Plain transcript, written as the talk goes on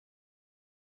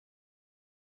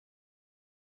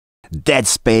Dead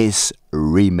Space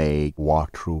Remake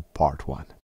Walkthrough Part 1.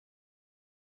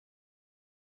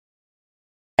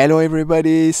 Hello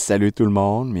everybody, salut tout le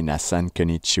monde, minasan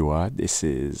konnichiwa, this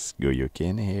is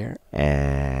Goyokin here,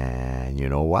 and you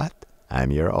know what?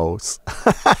 I'm your host.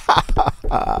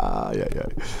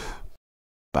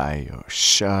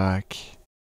 Bioshock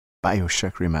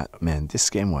Remake, man, this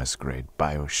game was great.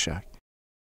 Bioshock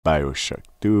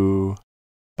 2,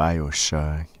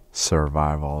 Bioshock,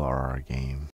 survival horror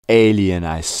game, Alien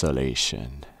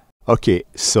Isolation. Okay,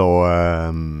 so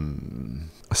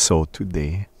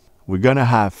today we're gonna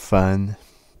have fun.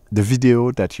 The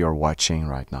video that you're watching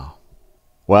right now.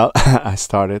 Well, I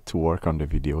started to work on the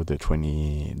video the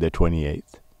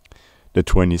 28th, the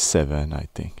 27th, I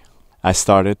think. I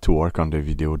started to work on the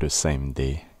video the same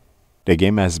day. The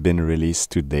game has been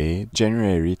released today,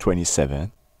 January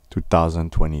 27,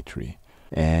 2023,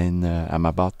 and I'm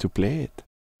about to play it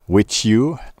with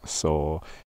you. So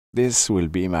this will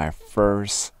be my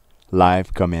first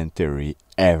live commentary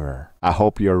ever. I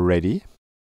hope you're ready.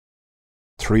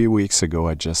 3 weeks ago,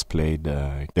 I just played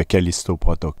the Callisto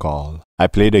Protocol. I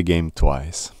played the game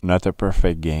twice. Not a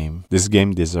perfect game. This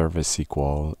game deserves a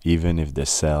sequel, even if the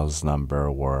sales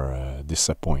number were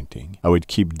disappointing. I would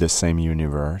keep the same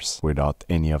universe without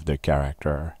any of the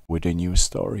character, with a new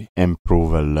story.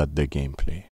 Improve a lot the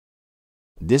gameplay.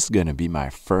 This is gonna be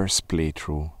my first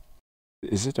playthrough.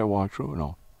 Is it a walkthrough?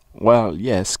 No. Well,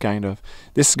 yes, kind of.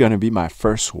 This is gonna be my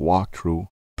first playthrough,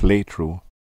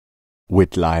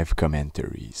 with live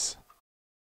commentaries.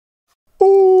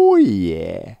 Oh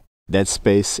yeah! Dead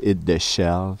Space hit the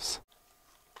shelves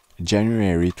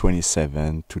January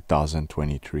 27,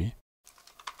 2023.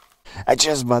 I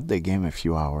just bought the game a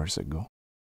few hours ago.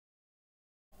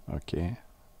 Okay,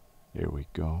 here we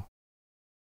go.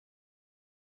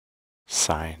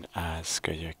 Sign as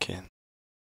Goyokin.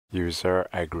 User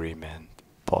agreement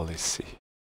policy.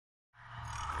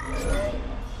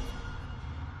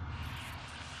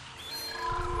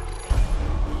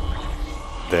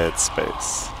 Dead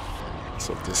Space.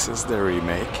 So this is the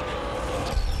remake.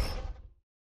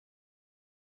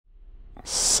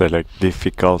 Select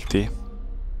difficulty.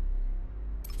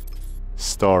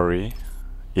 Story,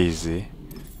 easy,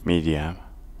 medium,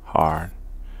 hard,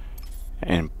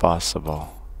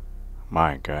 impossible.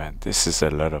 My god, this is a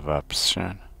lot of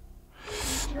options.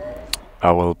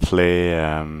 I will play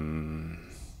am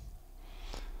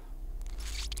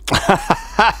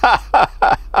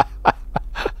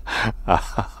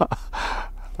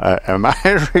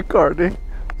I recording?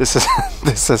 This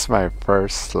is my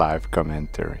first live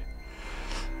commentary.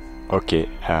 Okay,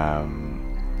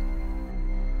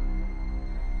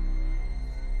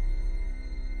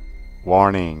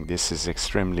 warning, this is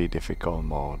extremely difficult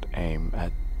mode. Aim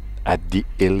at the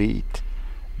elite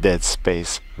Dead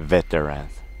Space veteran.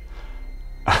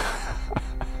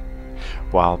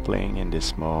 While playing in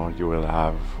this mode, you will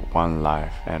have one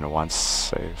life and one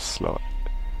save slot.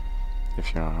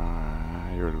 If you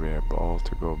will be able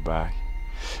to go back.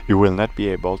 You will not be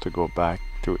able to go back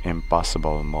to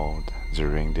impossible mode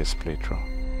during this playthrough.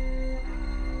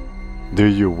 Do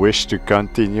you wish to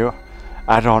continue?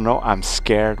 I don't know. I'm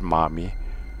scared, mommy.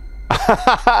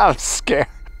 I'm scared.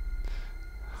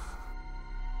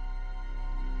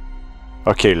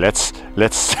 Okay, let's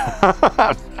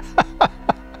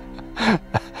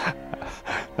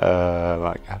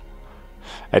my god.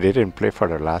 I didn't play for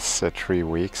the last 3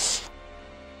 weeks.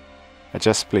 I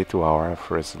just played 2 hours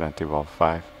of Resident Evil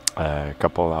 5, a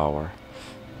couple hours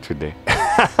today.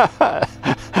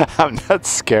 I'm not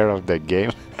scared of the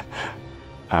game.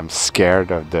 I'm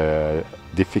scared of the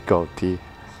difficulty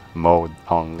mode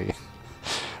only.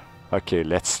 Okay,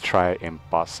 let's try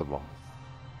impossible.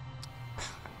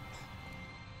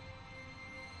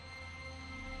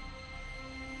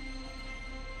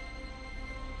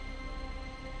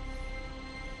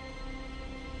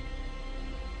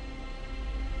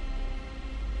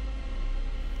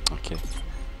 Okay.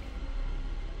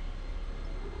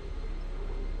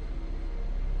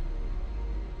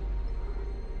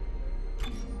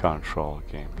 Control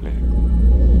gameplay.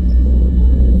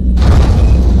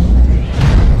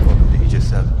 Welcome to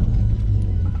Aegis VII.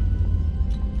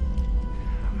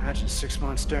 Imagine 6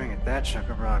 months staring at that chunk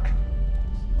of rock.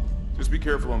 Just be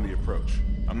careful on the approach.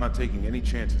 I'm not taking any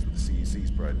chances with the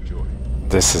CEC's pride and joy.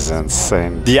 This is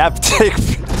insane. The haptic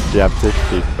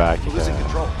feedback. Who's in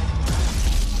control?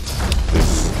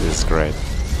 This is great.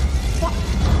 Fuck!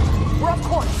 We're off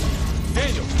course!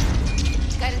 Daniel!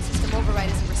 Guidance system override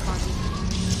isn't responding.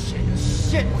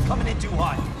 Shit, we're coming in too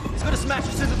hot. It's gonna smash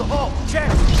us into the hull.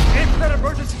 Chance, aim for that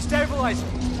emergency stabilizer.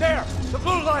 There, the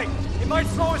blue light. It might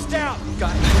slow us down.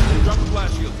 Got it. Drop the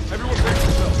flash shield. Everyone brace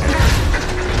yourself.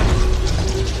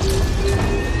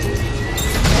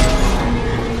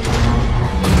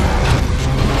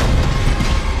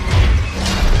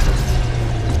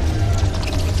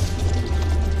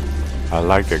 I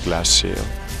like the glass shield.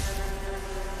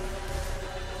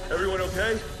 Everyone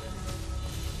okay?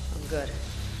 I'm good.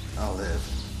 I'll live.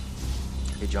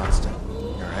 Hey, Johnston. You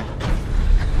alright?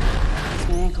 It's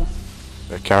my ankle.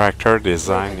 The character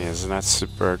design is not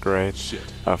super great Shit.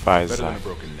 of Better than a Isaac.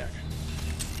 broken neck.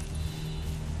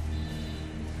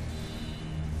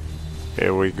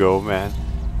 Here we go, man.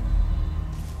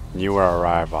 New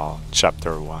arrival,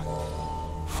 chapter 1.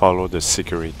 Follow the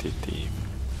security team.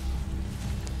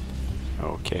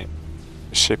 Okay.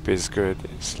 Ship is good,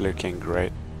 it's looking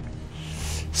great.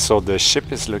 So the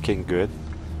ship is looking good.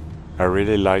 I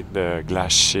really like the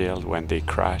glass shield when they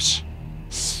crash.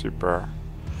 Super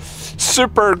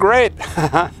great!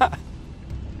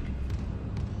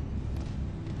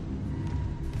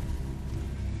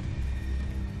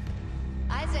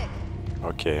 Isaac!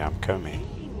 Okay, I'm coming.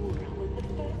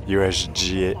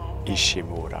 USG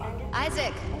Ishimura.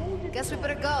 Isaac! Guess we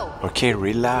better go. Okay,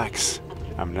 relax.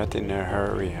 I'm not in a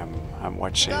hurry. I'm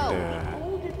watching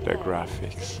the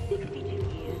graphics.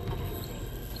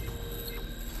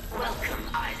 Welcome,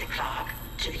 Isaac Clarke,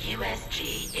 to the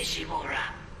USG Ishimura.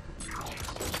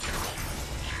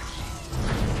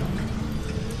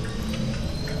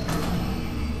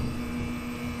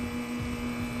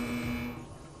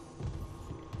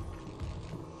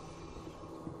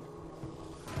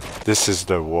 This is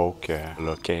the woke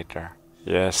locator.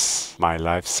 Yes, my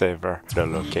lifesaver, the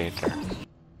locator.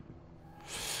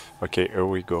 Okay, here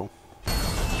we go.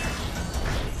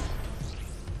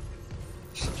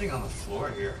 Something on the floor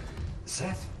here. Is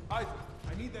that? I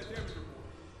need that damage report.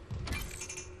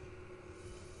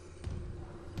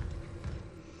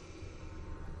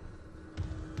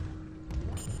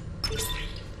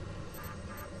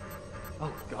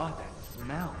 Oh God, that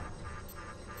smell.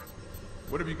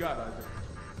 What have you got, Isaac?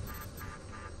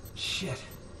 Shit.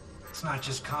 It's not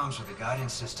just comms with the guiding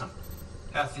system.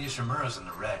 Half the Ishimura's in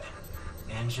the red.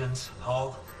 Engines,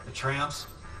 hull, the trams.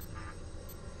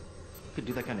 Could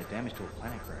do that kind of damage to a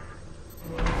planetary.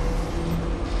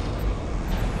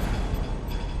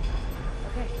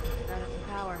 Okay, got us some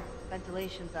power.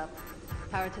 Ventilation's up.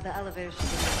 Power to the elevators.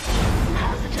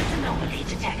 Positive anomaly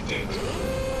detected.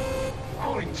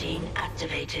 Quarantine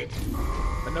activated.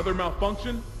 Another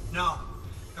malfunction? No.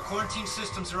 The quarantine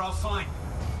systems are all fine.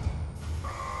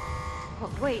 Oh,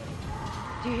 wait.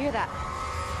 Do you hear that?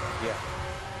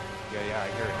 Yeah, I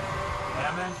hear it.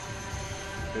 Hammond?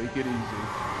 Take it easy.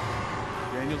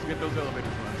 Daniels, get those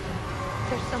elevators running.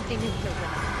 There's something new built in.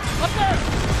 Up there!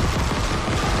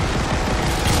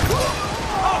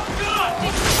 Oh God!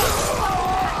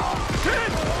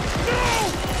 Ken! No!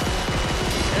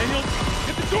 Daniels,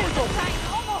 get the doors open!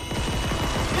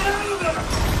 Get out of there!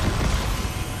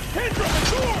 Kendra, the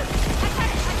doors! I got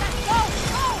it! Go!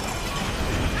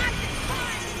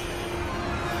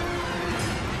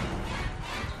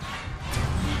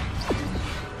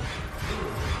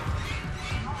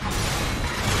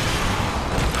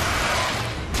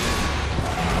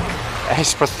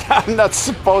 I'm not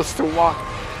supposed to walk.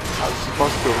 I'm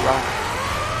supposed to run.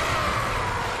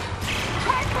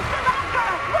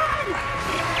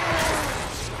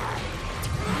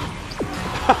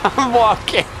 I'm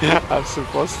walking. I'm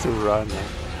supposed to run.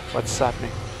 What's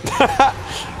happening?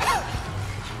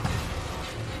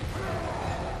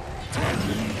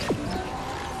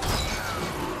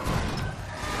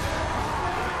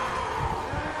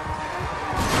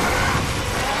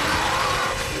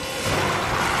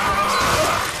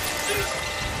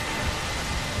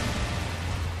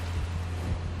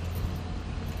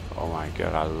 Oh my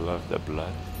god, I love the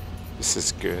blood. This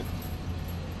is good.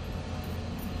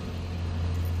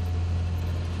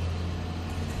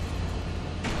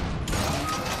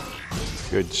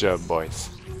 Good job, boys.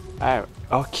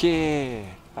 Okay,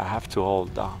 I have to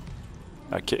hold on.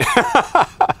 Okay.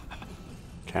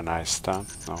 Can I stun?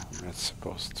 No, I'm not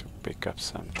supposed to pick up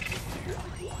something here.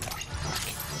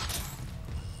 Okay.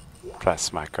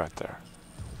 Plasma cutter.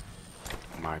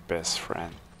 My best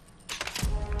friend.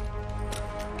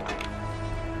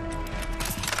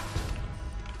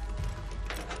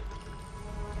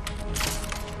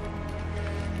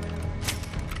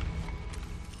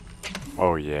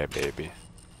 Oh yeah, baby.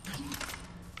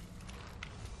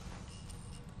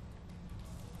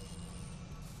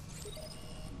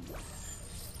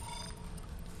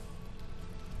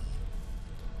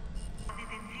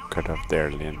 Cut off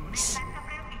their limbs.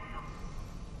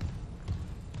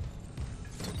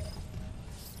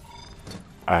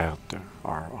 I'll do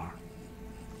RR.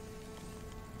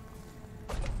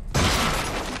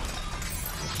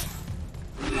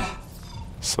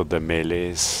 so the melee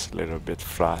is a little bit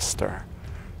faster.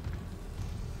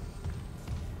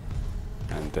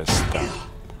 And the stun.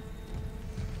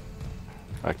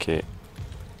 Okay,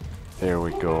 there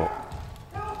we go.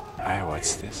 Hey,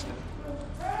 what's this?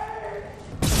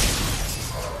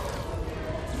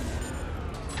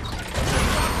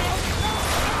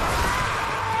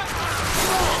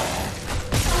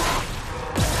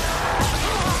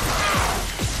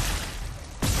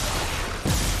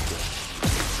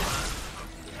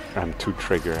 I'm too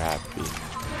trigger happy.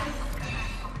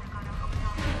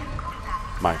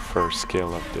 My first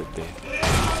kill of the day.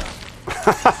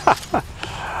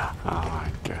 Oh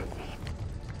my god.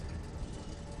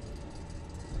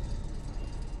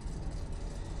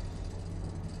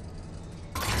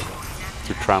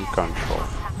 To tram control.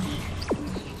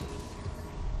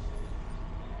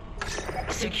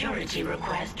 Security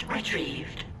request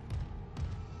retrieved.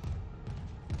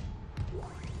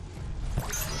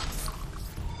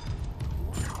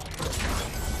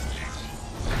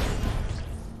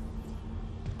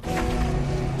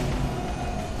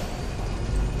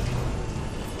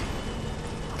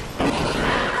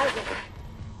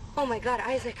 Oh my god,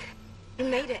 Isaac. You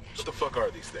made it. What the fuck are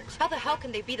these things? How the hell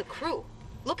can they be the crew?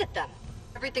 Look at them.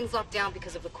 Everything's locked down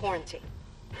because of the quarantine.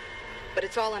 But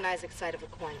it's all on Isaac's side of the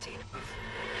quarantine.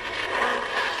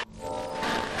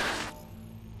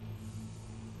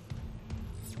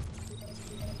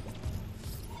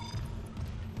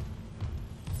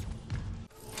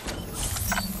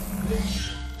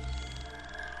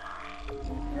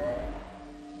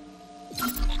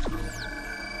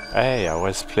 Hey, I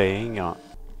was playing on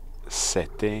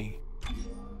setting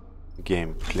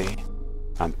gameplay.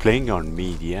 I'm playing on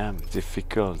medium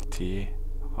difficulty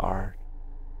hard.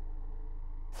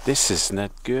 This is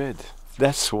not good.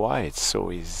 That's why it's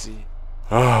so easy.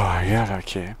 Oh my god,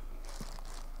 okay.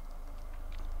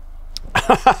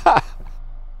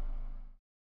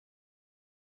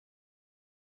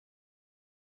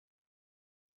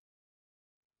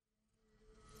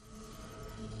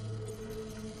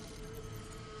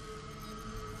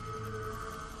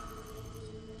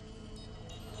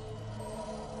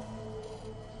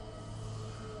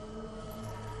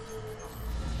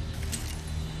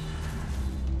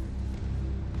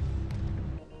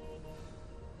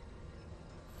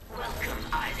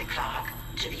 Clarke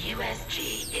to the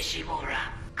USG Ishimura.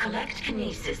 Collect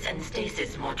kinesis and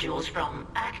stasis modules from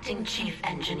Acting Chief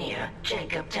Engineer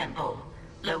Jacob Temple.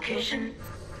 Location?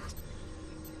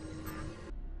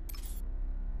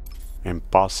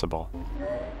 Impossible.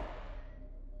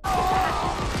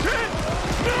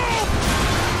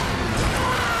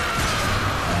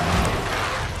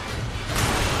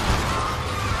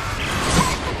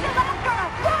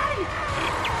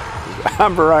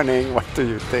 I'm running, what do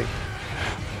you think?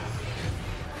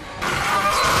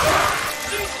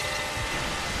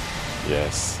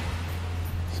 Yes,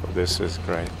 so this is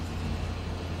great.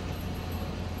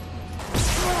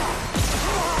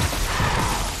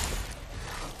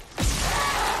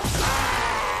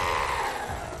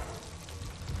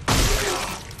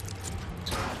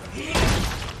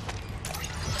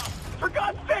 For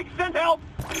God's sake, send help!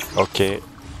 Okay,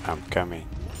 I'm coming.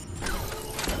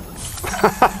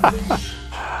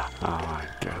 Oh my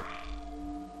god.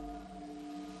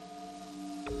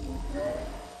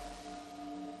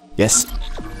 Yes.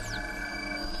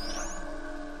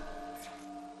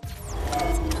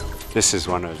 This is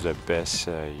one of the best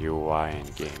UI in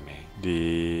gaming.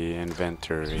 The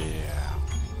inventory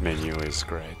menu is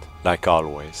great, like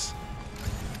always.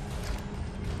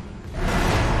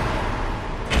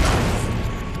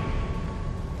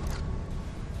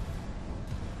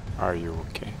 Are you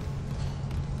okay?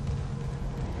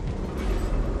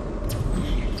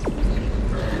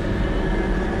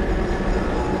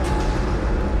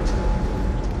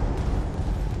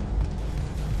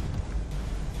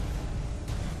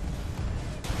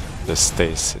 The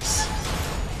stasis.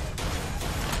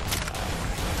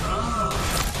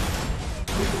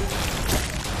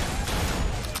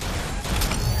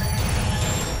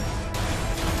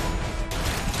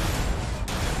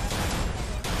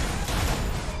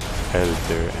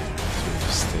 Elder and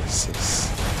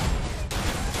stasis.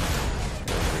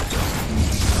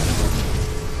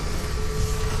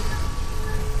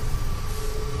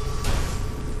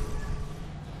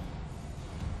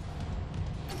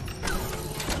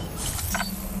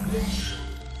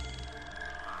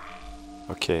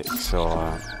 Okay, so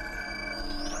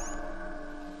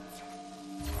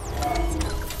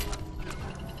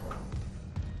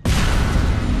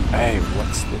hey,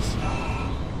 what's this?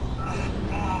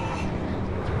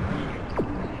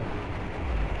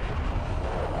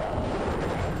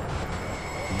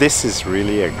 This is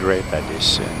really a great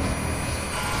addition.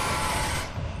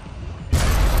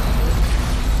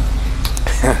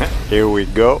 Here we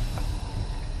go.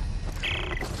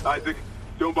 Isaac,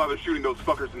 don't bother shooting those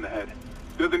fuckers in the head.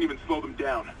 Doesn't even slow them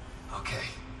down. Okay.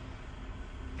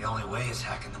 The only way is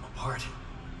hacking them apart.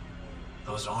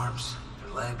 Those arms,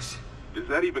 their legs. Does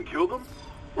that even kill them?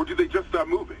 Or do they just stop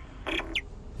moving?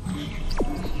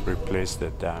 Replace the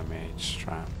damage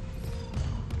tram.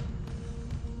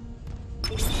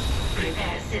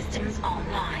 Repair systems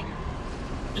online.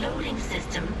 Loading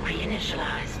system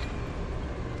reinitialized.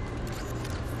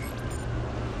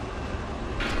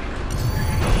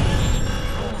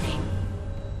 Warning.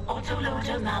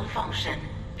 Autoloader malfunction.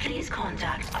 Please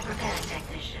contact a repair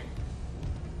technician.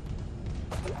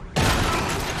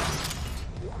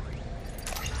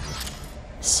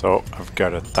 So I've got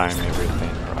to time everything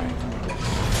right.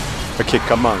 Okay,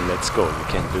 come on, let's go. You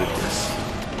can do this.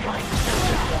 Right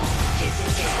soda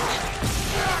disengaged.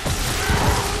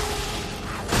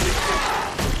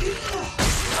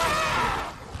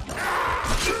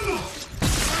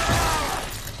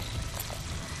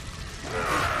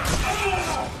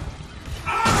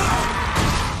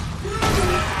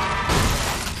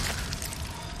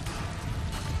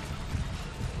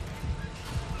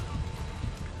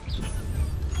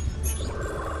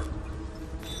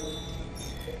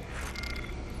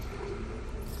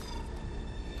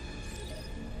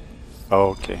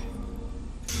 Okay.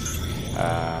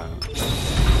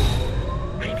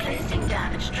 Replacing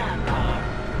damaged tram car.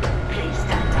 Please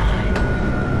stand by.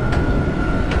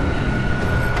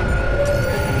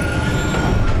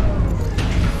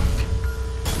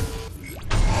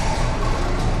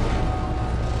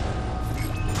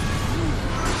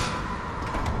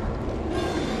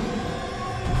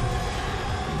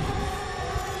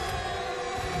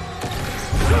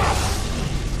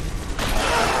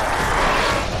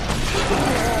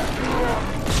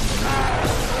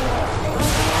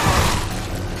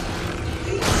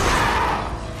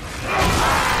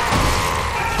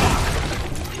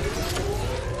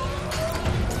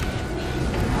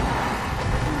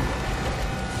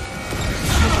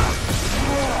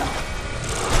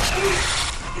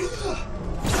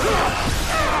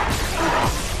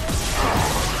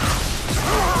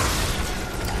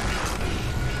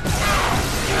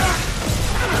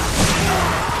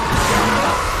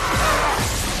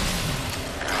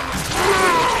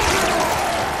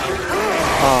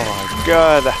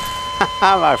 God,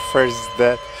 my first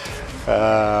death.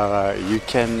 You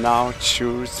can now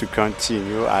choose to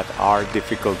continue at hard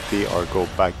difficulty or go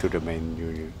back to the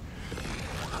menu.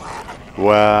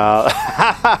 Well,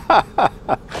 I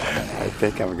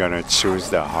think I'm gonna choose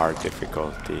the hard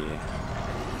difficulty.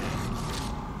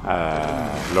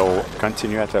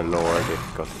 Continue at a lower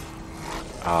difficulty.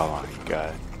 Oh my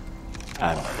God,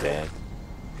 I'm dead.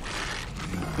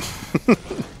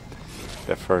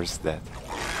 The first death.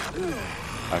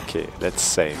 Ok, let's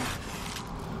save.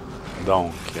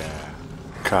 Donc,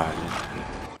 Kellion.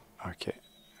 Ok.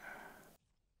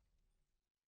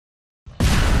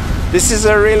 This is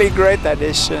a really great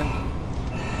addition.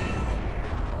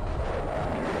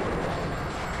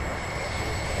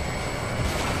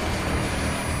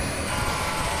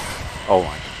 Oh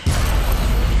my.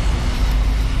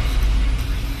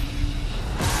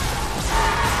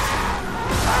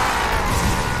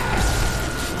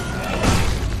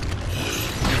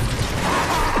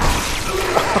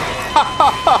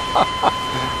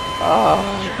 Oh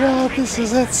my God, this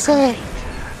is insane.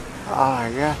 Oh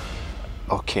my God.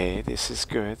 Okay, this is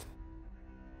good.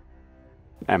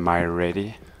 Am I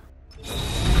ready?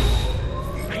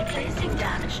 Replacing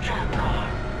damaged tram car.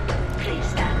 Please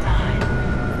stand by.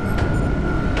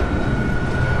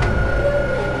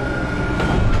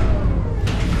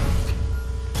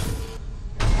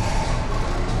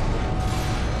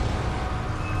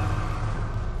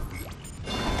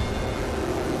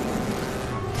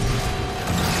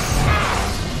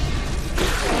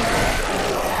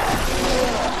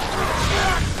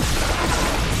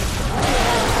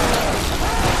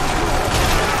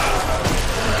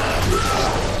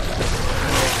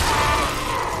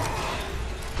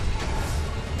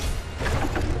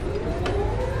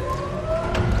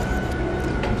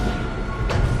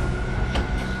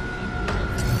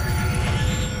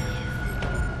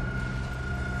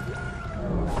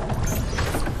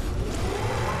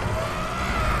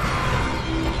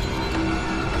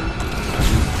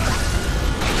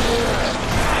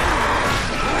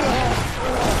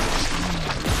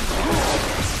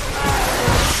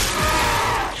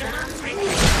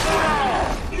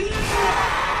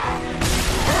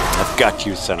 Got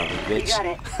you, son of a bitch. You got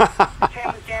it.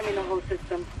 Tram is jamming the whole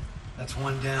system. That's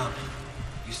one down.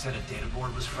 You said a data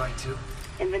board was fried too?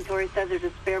 Inventory says there's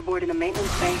a spare board in a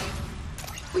maintenance bay.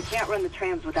 We can't run the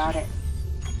trams without it.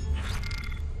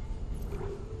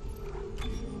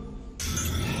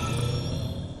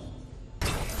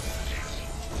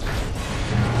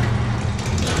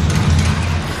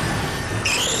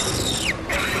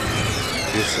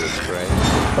 This is great.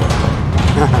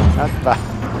 Not bad.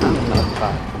 Not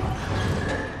bad.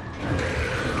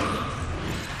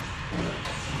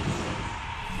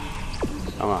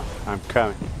 Come on, I'm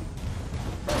coming.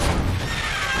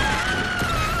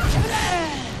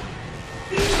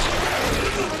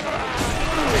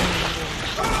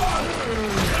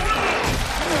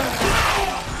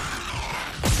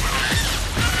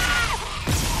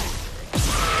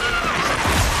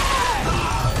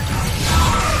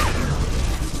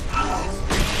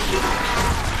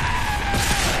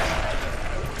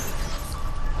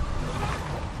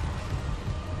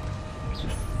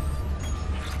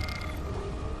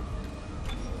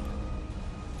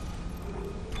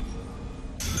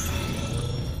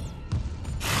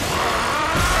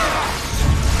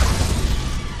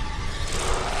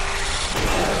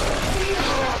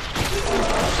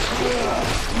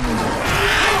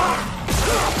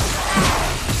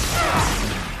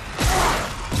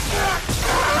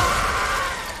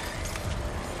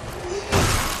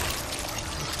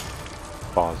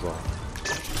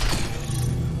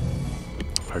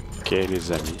 Ok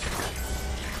les amis,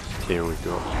 here we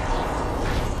go.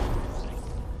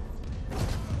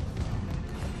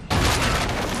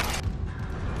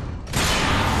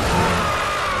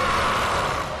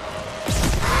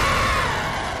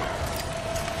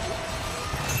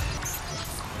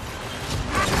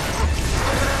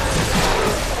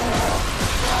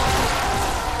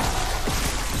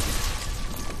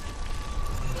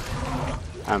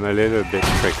 I'm a little bit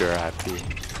trigger happy.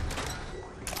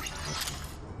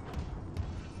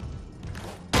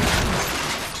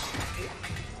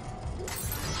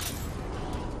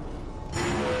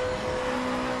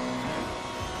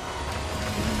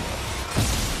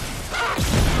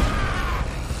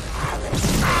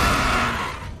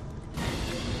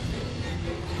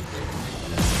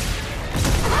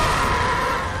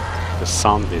 The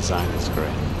sound design is great.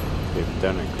 They've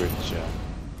done a good job.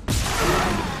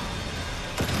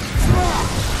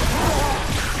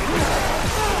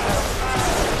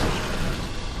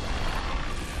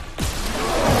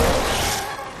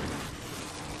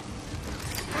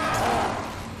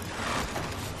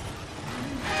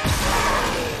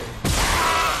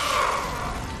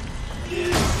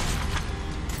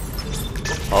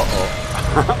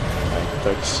 I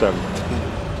touched something.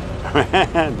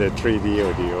 The 3D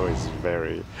audio is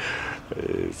very,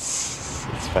 it's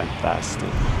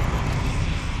fantastic.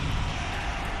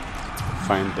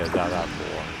 Find the data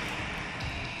board.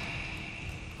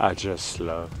 I just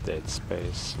love Dead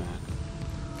Space, man.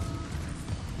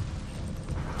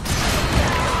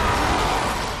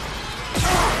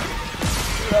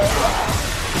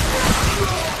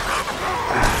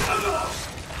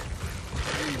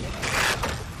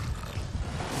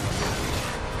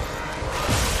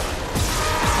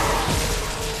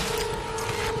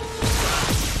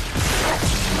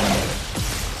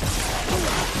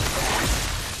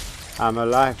 I'm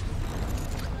alive.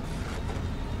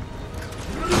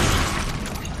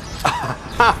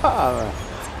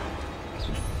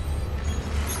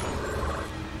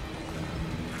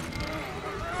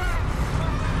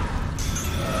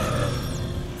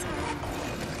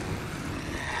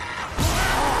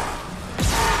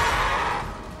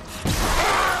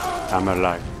 I'm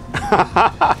alive.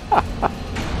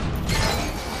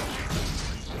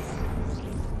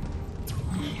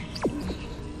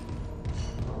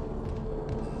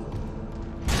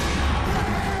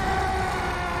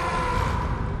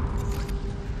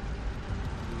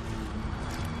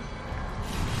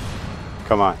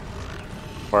 Come on,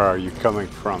 where are you coming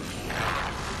from?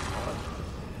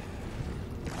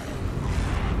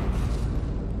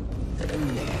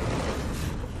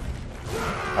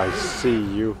 I see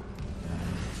you.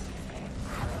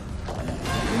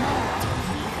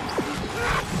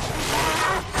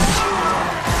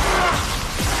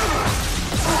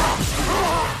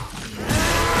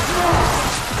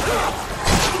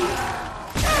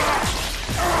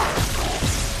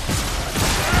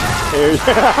 Here you go.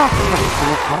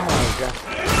 Oh my god.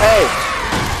 Hey!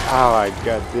 Oh my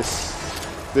god,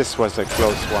 this was a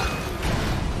close one.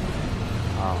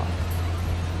 Oh.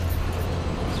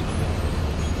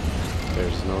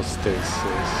 There's no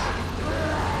stasis.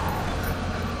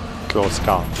 Close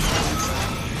call.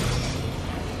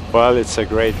 Well, it's a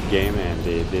great game and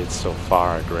they did so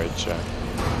far a great job.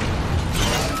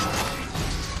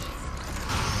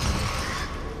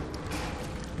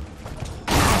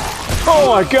 Oh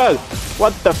my god!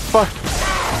 What the fuck?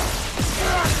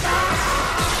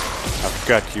 I've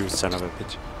got you, son of a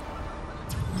bitch.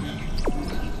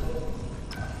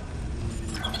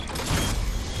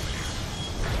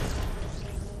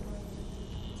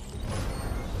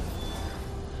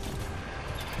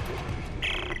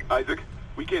 Isaac,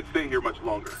 we can't stay here much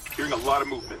longer. Hearing a lot of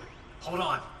movement. Hold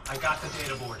on. I got the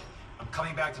data board. I'm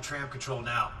coming back to tram control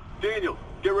now. Daniel,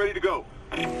 get ready to go.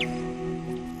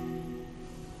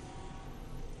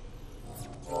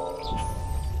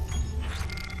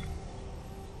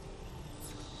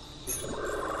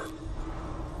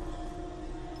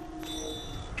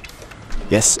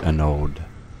 Yes, a node.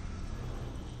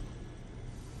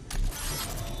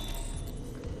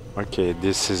 Okay,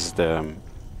 this is the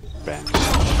bench.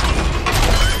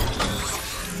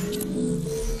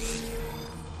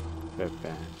 The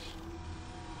bench.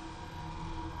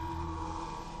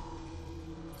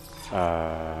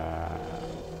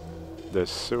 The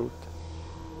suit.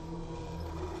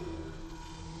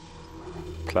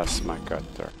 Plasma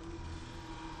cutter.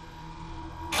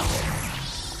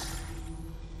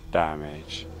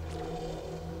 Damage.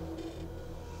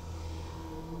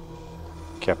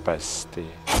 Capacity.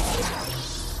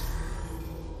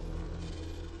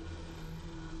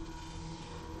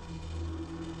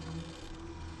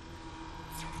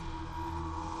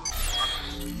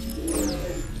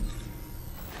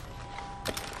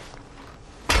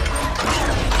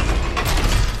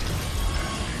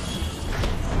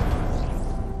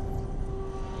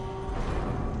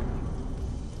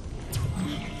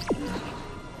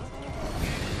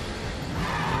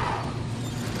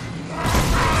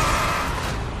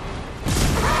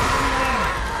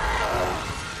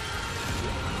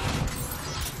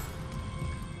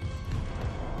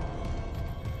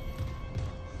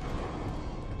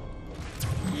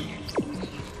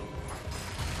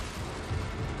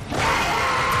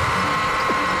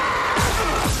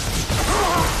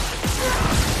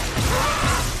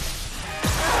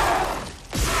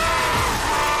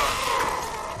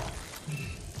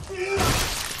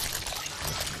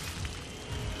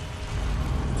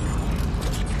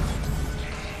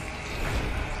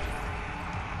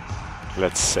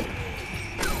 Let's see.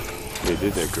 They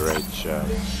did a great job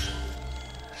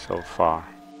so far.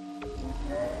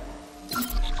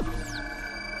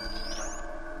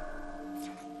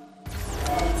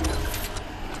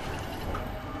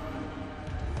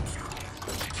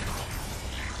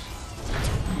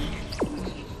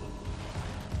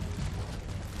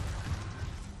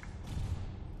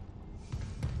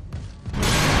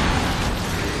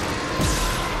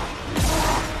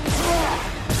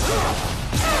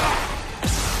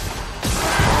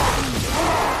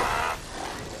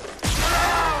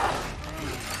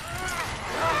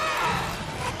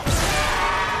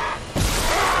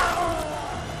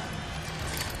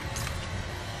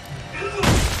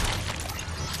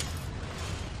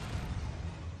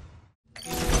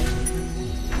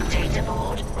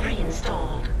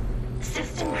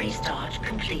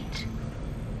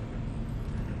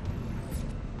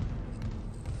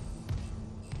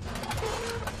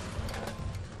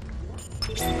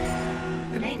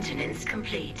 Maintenance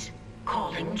complete.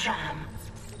 Calling tram.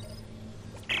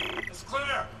 It's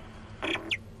clear!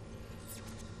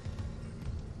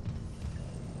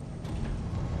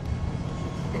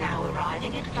 Now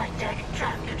arriving at flight deck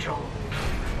tram control.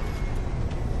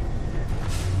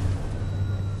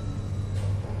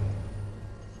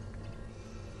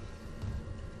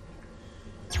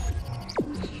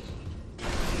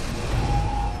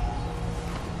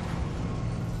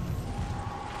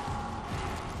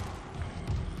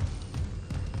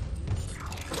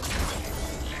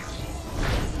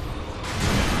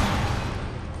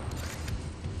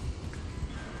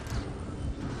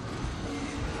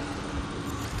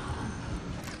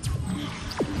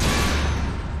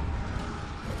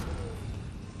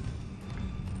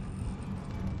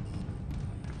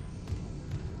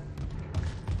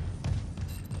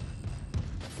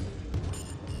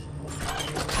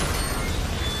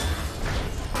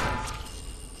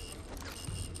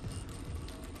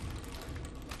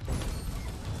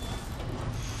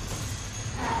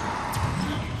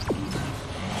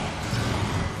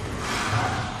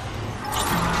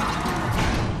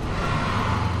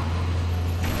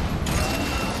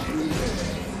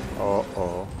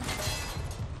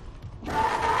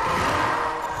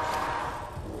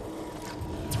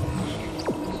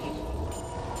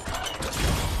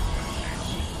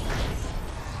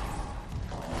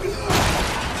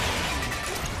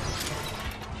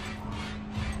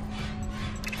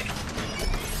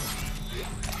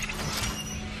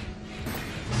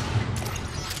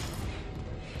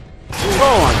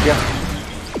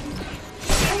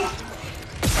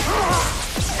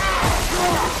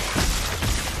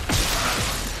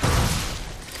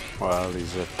 Well,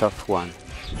 he's a tough one.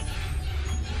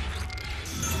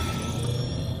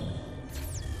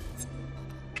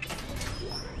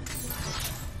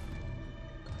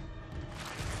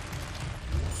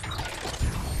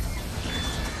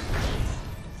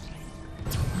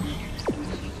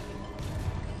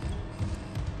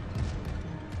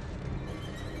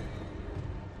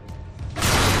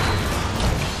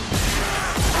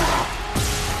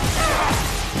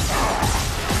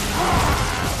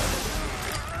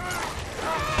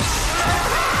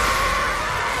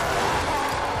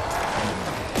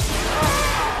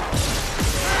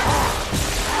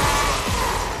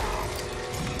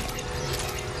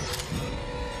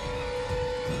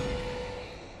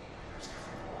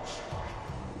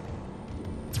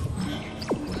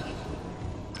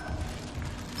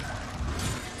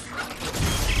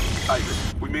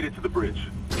 Isaac, we made it to the bridge.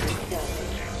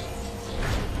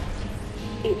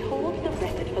 It holds the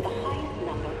record for the highest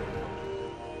number.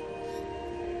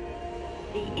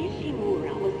 The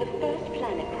Ishimura was the first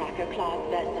Planet Cracker-class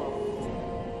vessel.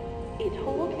 It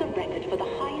holds the record for the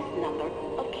highest number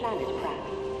of planet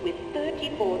cracks, with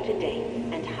 34 to date,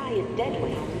 and highest dead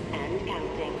weight, and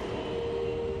counting.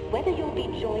 Whether you'll be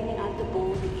joining us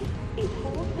aboard, it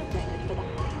holds the record for the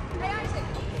highest... Hey, Isaac!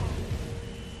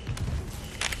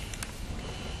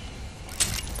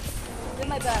 Do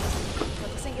my best.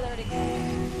 Let the singularity go.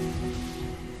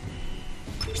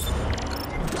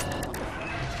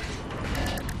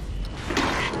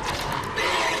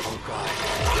 Oh god.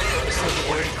 This is the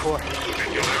Singularity Core.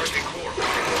 Singularity Core.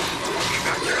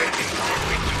 Evacuating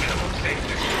Starfleet Channel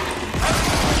Station.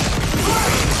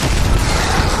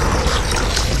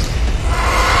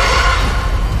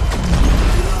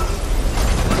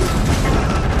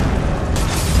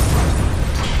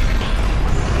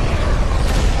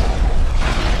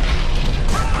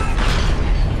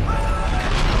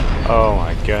 Oh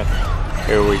my god.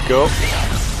 Here we go.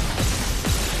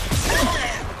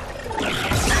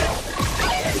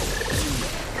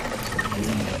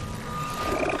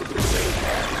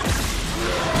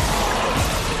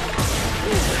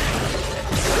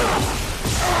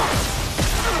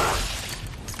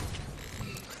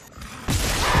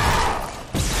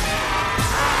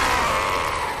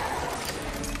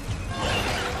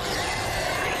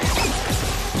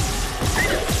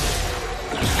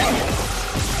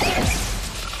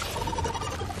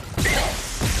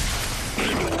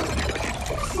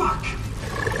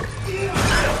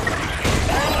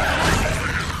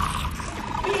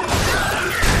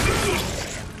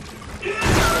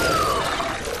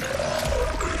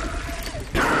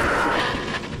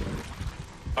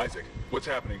 Isaac, what's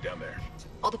happening down there?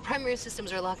 All the primary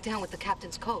systems are locked down with the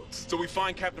captain's codes. So we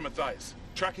find Captain Matthias.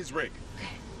 Track his rig.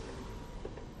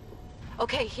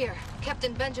 Okay, here.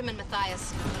 Captain Benjamin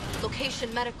Matthias.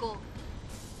 Location medical.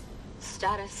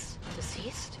 Status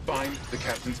deceased? Find the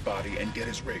captain's body and get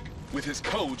his rig. With his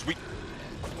codes, we...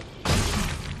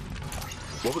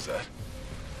 What was that?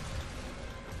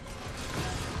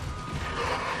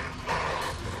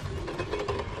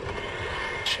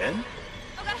 Chen?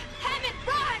 Okay, Hammond,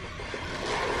 run!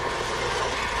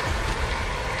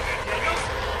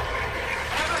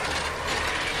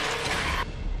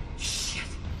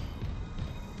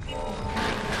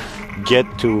 Get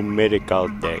to medical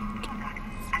deck.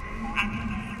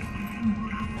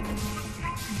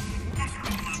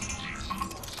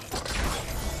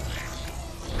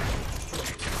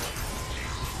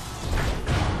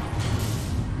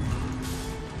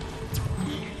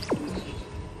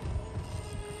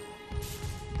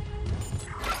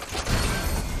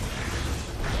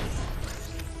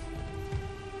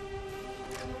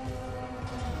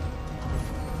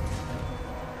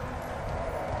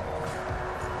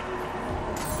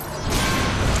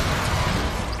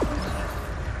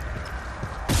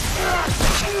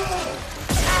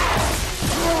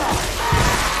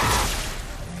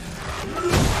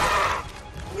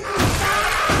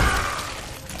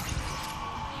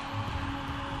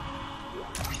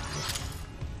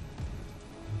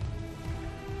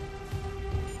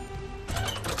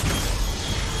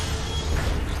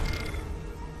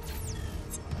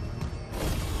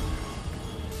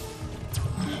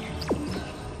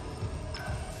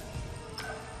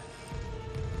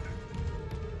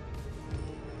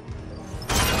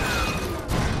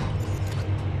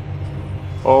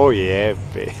 Oh yeah,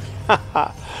 baby.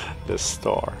 The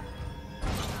store.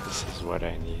 This is what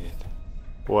I needed.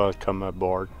 Welcome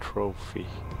aboard trophy.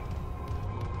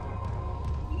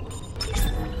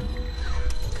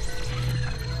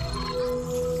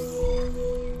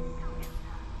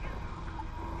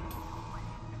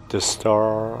 The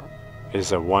store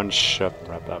is a one-shot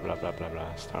blah blah blah blah blah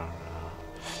blah store.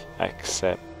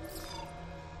 Accept.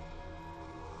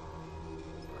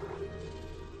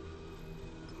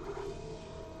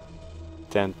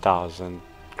 $10,000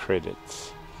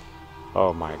 credits.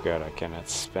 Oh my god, I cannot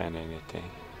spend anything.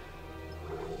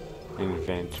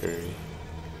 Inventory.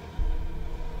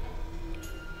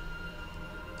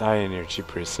 High energy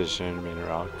precision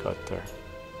mineral cutter.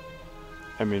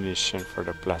 Ammunition for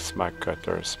the plasma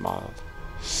cutter small.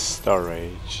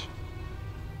 Storage.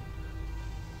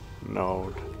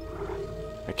 Node.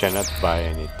 I cannot buy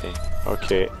anything.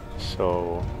 Okay,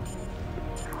 so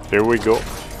here we go.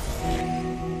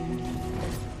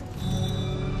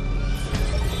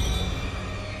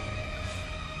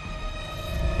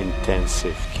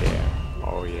 Intensive care.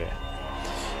 Oh yeah.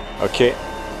 Okay.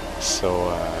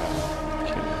 So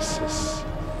kinesis.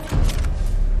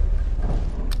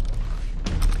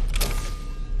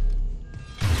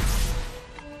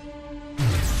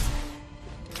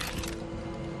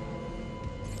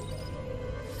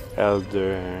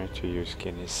 L2 to use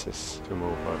kinesis to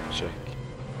move object.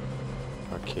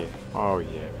 Okay. Oh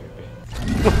yeah, baby.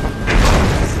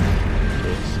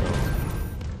 Okay, so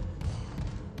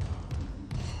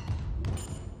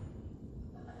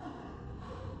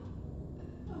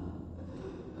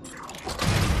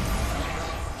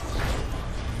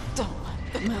don't let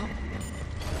them out.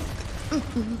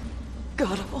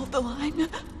 Gotta hold the line.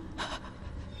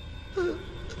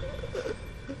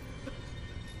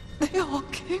 They all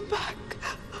came back.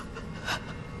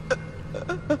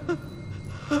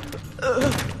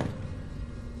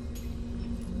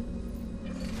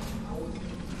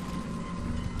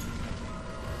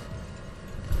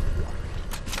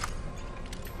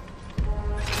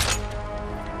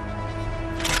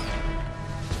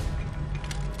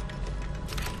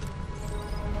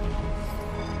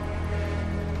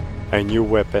 a new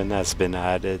weapon has been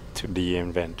added to the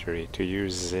inventory. To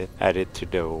use it, add it to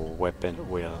the weapon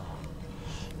wheel.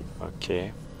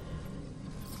 Okay.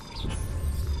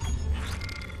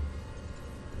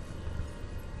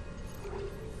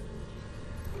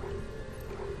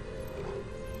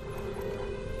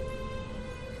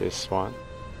 This one.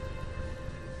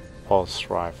 Pulse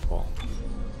rifle.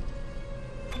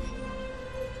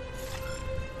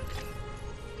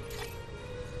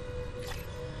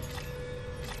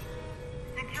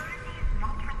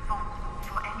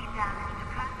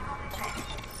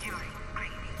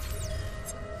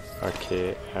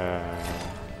 Okay,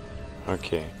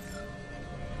 okay.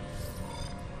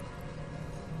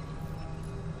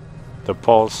 The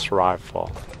pulse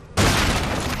rifle.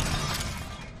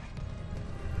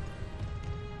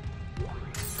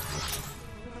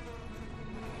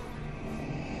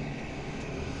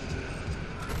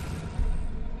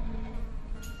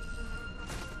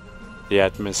 The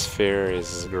atmosphere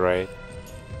is great.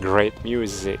 Great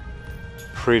music.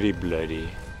 Pretty bloody.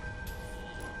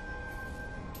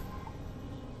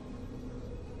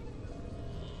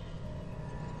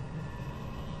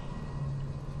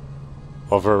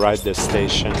 Override the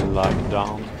station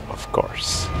lockdown, of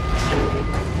course.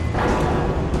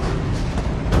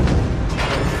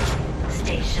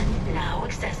 Station now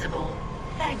accessible.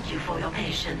 Thank you for your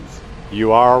patience.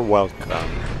 You are welcome.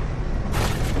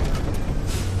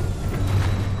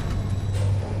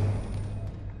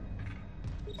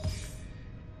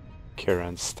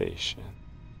 Current station.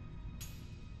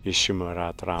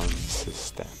 Ishimura ground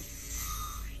system.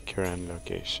 Current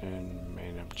location,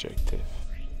 main objective.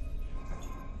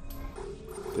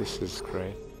 This is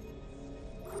great.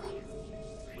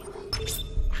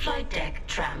 Flight deck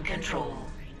tram control.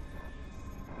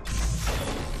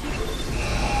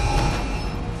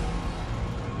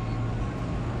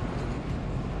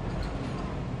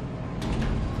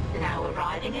 Now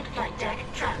arriving at flight deck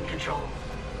tram control.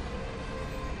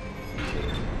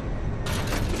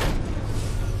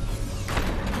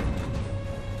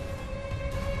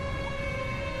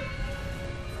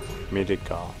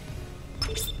 Medical.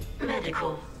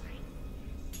 Medical.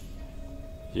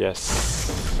 Yes.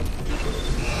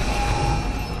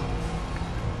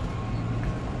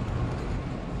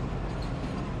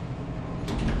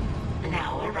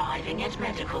 Now arriving at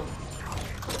medical.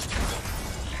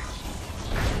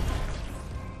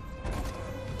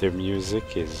 The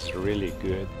music is really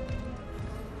good.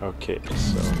 Okay,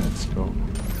 so let's go.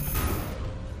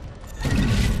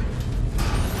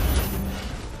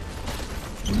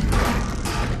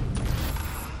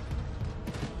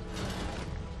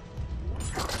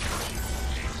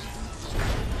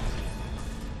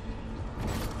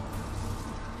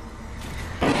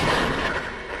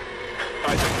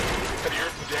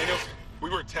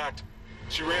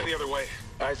 She ran the other way.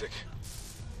 Isaac.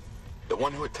 The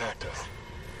one who attacked us.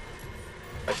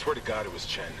 I swear to God it was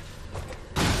Chen.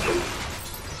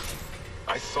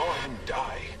 I saw him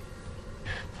die.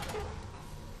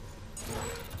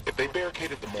 If they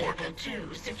barricaded the morgue,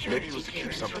 maybe it was to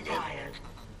keep something in.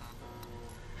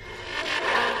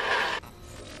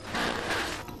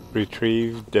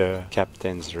 Retrieve the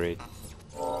captain's rig.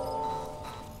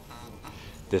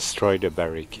 Destroy the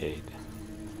barricade.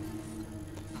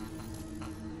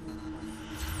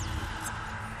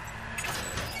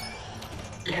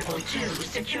 Level 2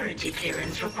 security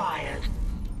clearance required.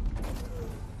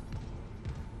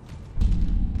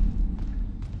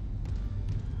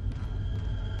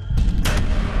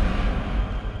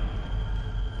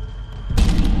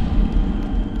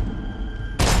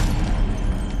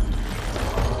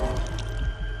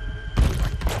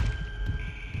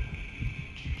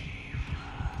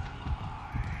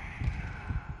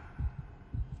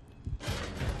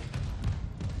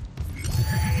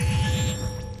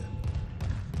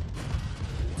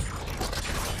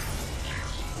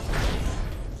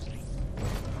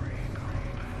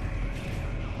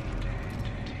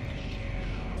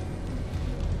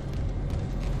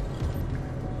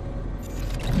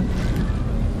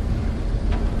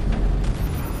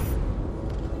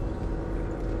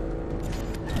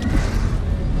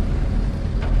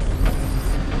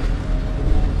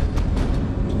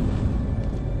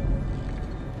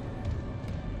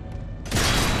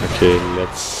 Okay,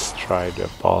 let's try the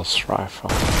pulse rifle.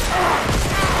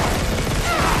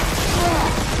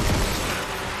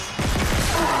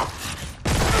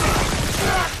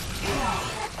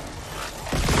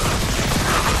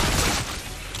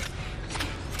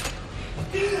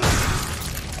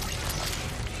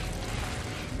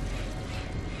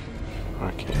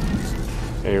 Okay,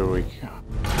 here we go.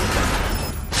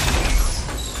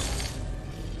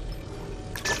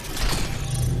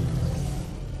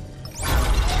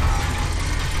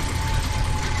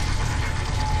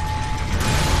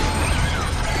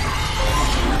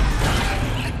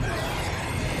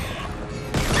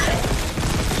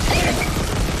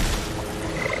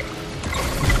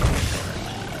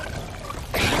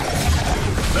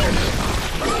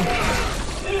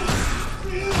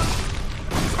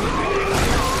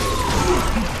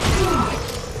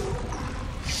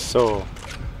 So,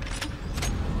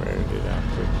 where did I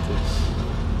put this?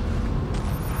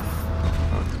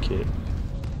 Okay.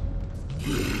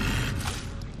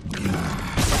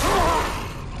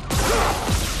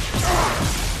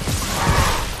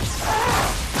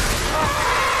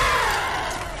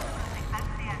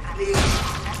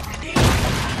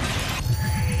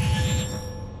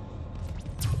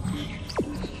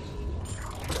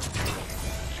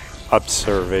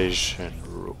 Observation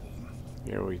room.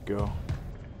 Here we go.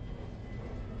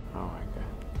 Oh my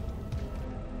god.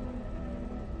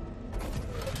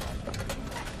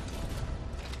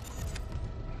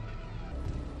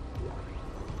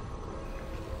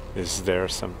 Is there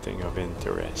something of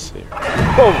interest here?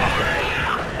 Oh my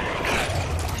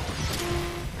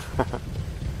god.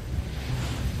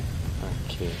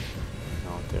 Okay.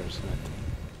 No, there's nothing.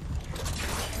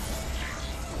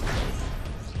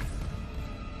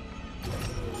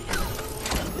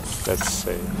 Let's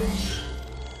say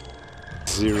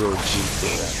 0 G.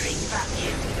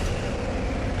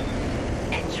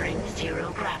 Entering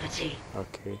zero gravity.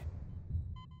 Okay.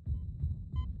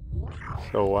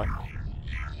 So what?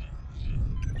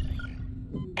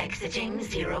 Exiting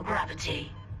zero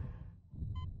gravity.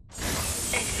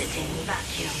 Exiting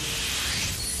vacuum.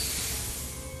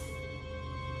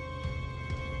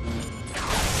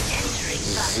 Entering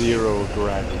vacuum. Zero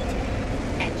gravity.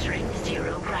 Entering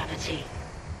zero gravity.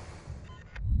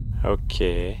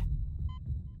 Okay.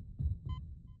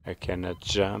 I cannot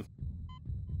jump.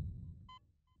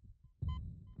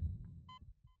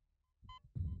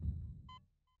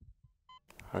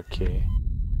 Okay.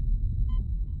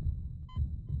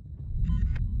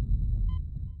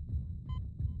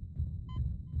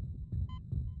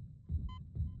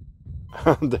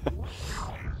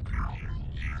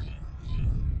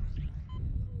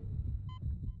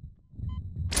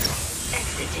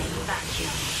 Exiting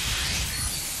vacuum.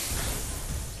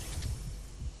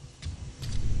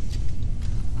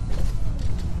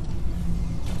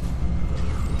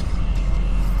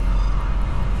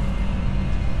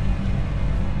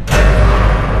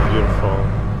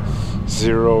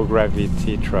 Zero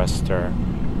gravity thruster,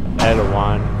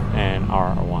 L1 and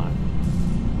R1.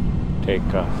 Take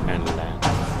off and land.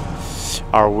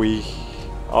 Are we?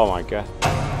 Oh my god.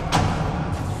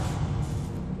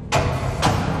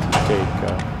 Take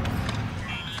off.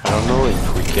 I don't know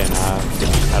if we can have.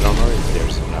 I don't know if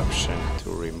there's an option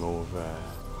to remove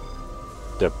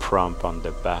the prompt on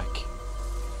the back.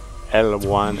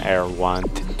 L1,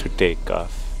 R1 to take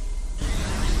off.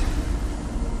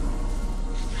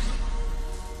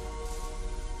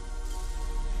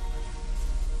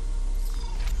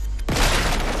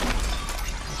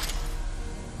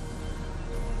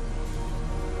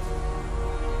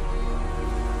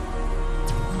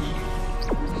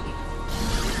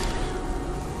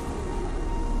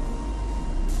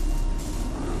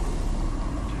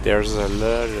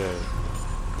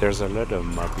 There's a lot of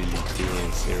mobility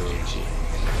in 0G.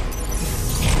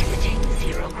 Exiting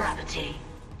zero gravity.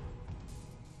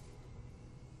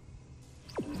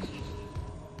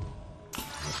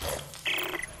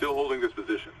 Still holding this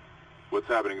position. What's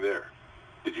happening there?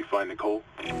 Did you find Nicole?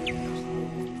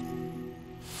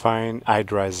 Find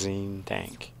hydrazine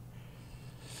tank.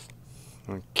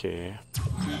 Okay.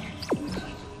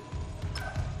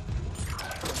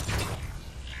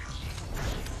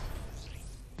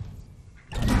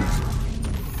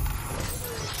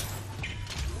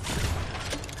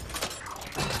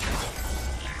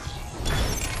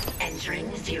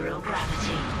 Entering zero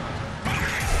gravity.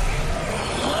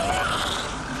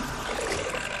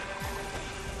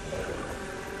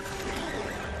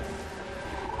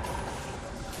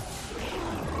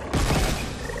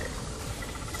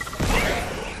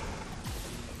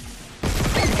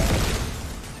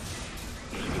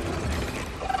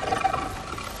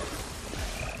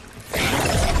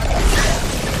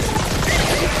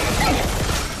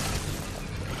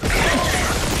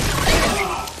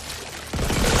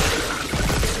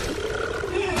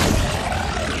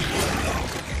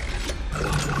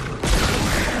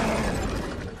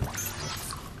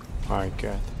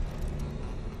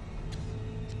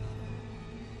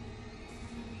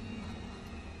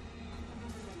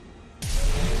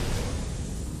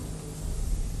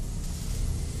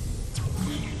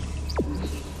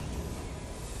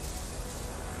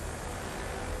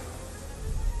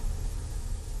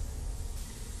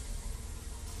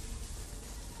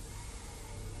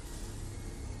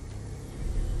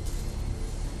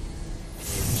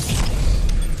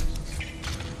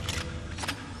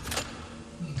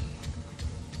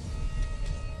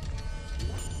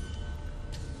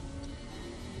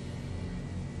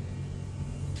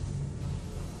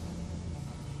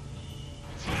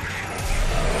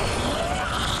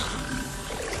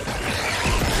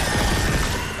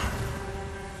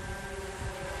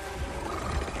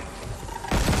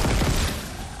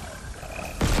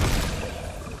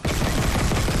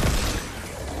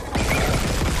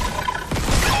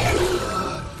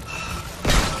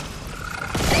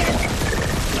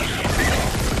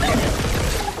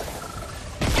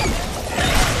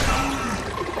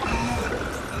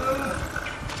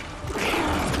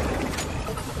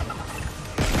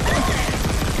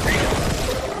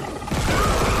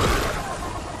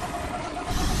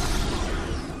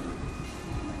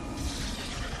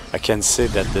 I can say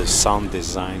that the sound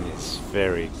design is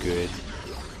very good.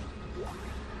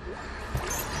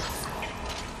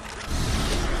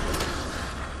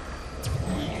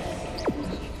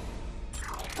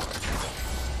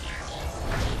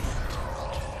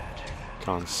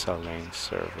 Counseling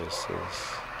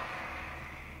services,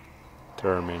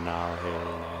 terminal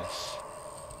illness.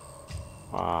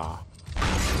 Wow.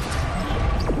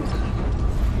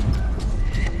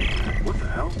 What the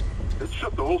hell? It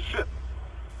shut the whole ship.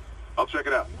 I'll check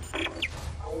it out.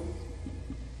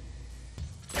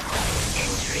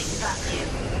 Entering vacuum.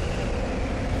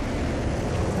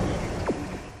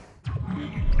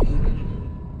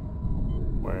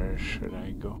 Where should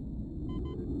I go?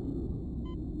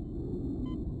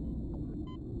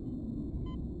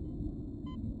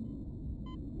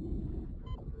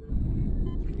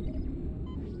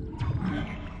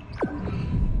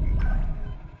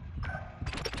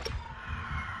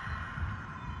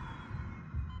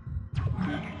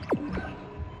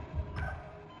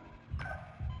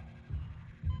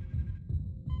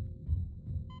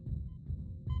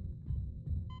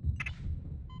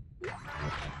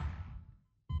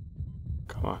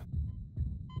 Come on.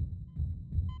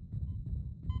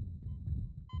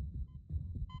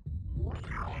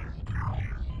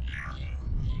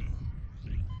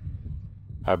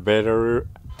 I better...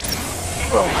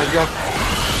 Oh my god.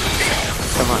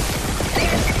 Come on.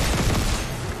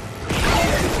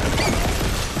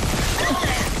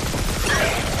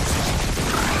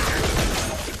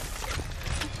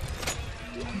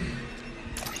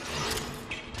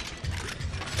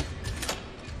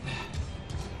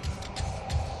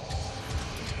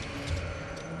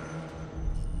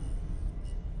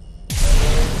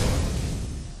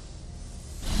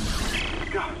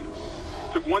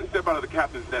 One step out of the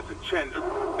captain's nest and Chen,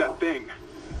 that thing,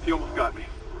 he almost got me.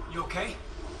 You okay?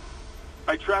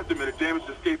 I trapped him in a damaged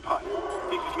escape pod.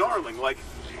 He's snarling like,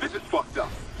 this is fucked up.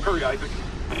 Hurry, Isaac.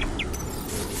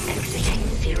 Exiting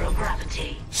zero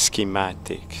gravity.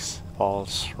 Schematics.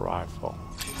 Pulse rifle.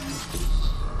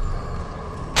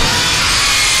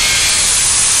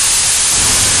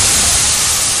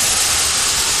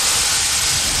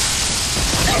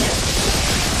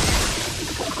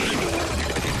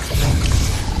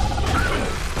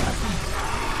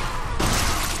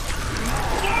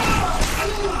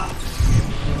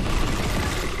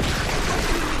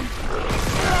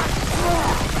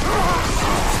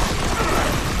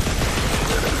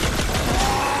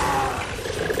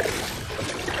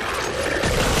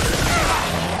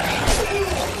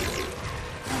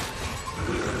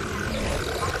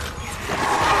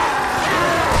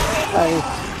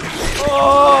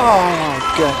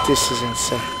 Oh god, this is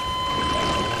insane.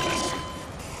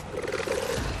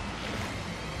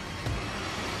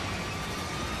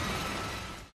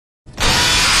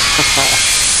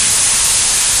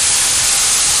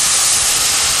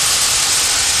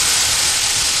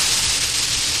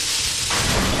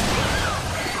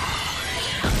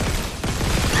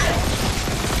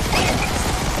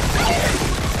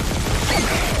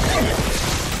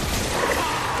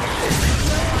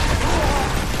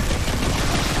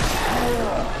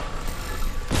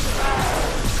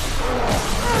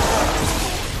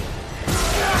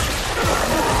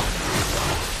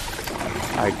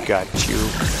 I got you.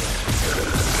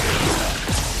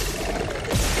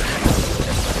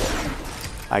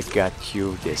 I got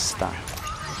you this time.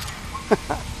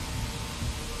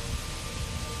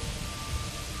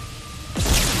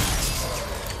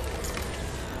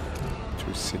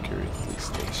 To security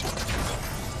station.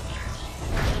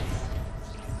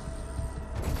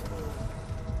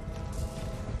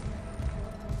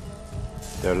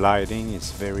 The lighting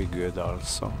is very good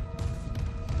also.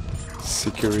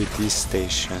 Security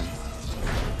station.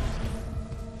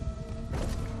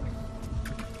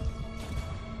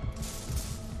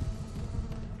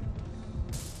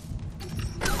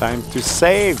 Time to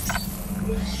save.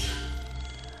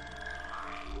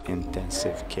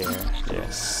 Intensive care,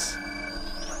 yes.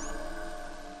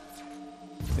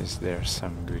 Is there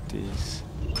some goodies?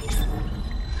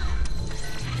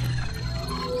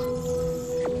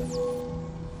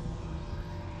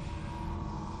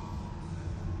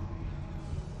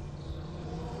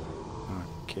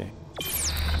 Okay.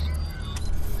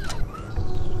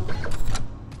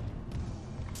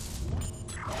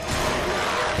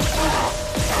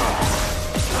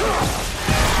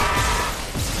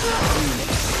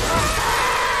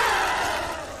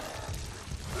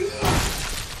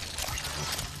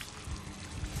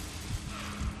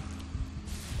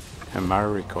 Am I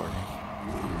recording?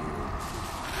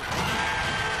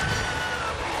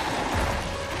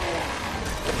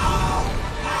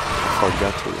 I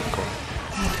forgot to record.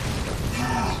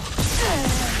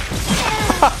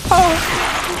 God.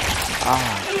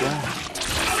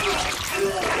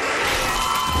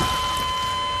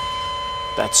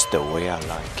 That's the way I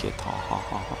like it.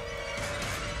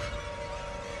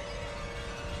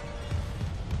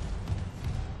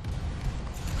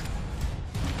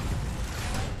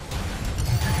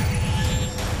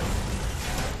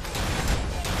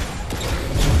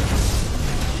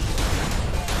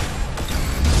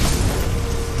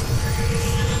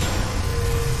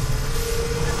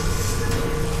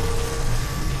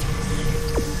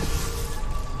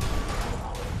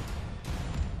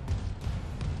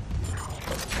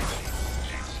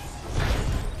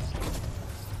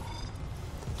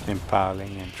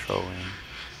 Impaling and throwing.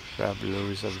 Grab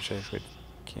loose object with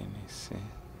kinesis.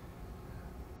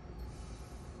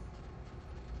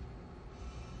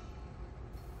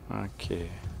 Okay.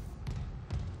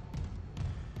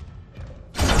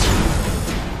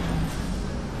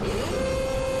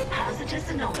 Hazardous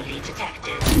anomaly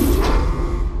detected.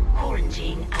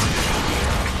 Quarantine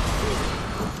activated.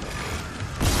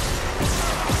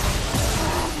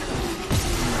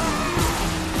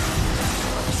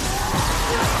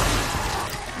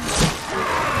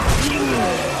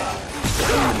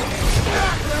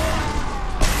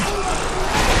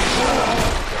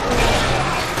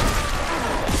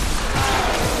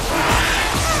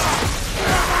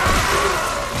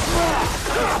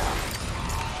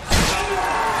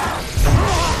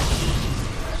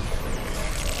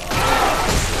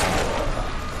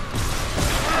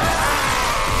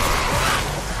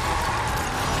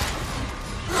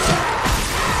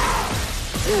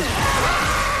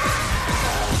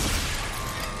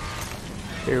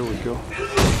 Here we go.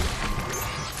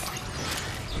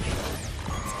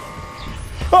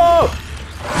 Oh!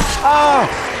 Ah!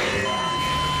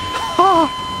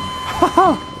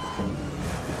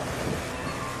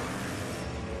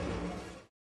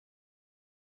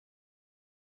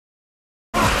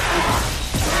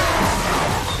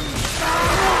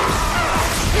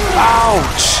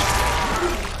 Ouch!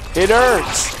 It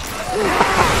hurts!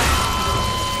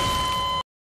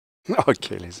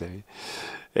 Okay, let's see.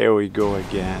 Here we go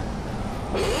again.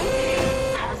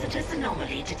 Hazardous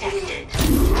anomaly detected.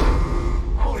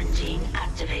 Quarantine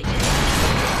activated.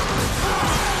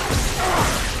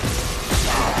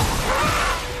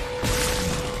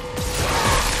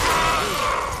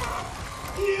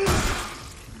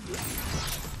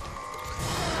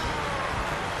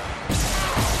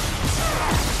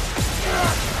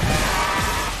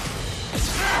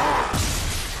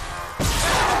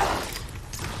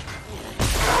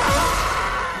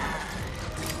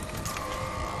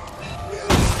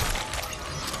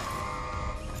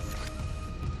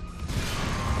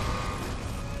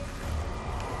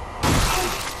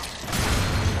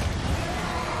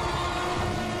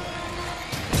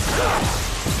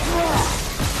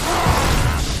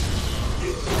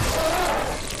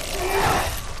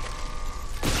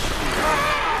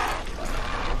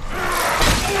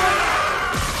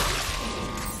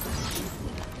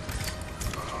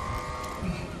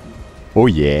 Oh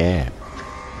yeah.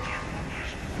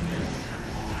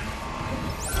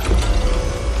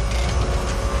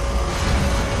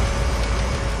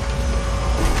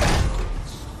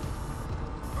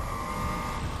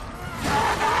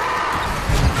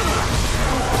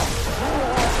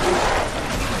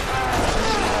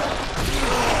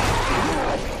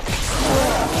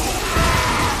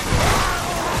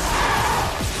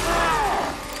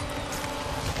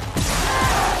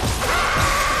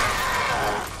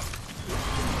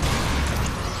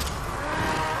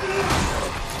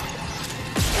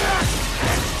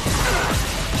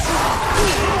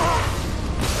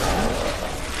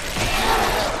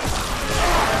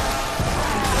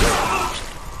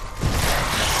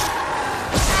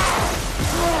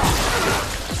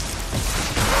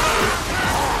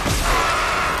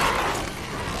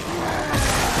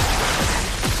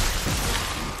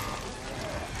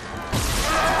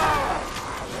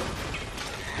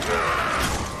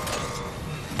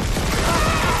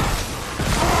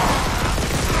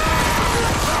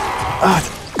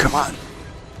 Come on.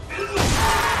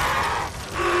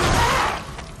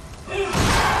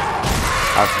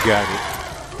 I've got it.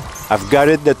 I've got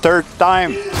it the third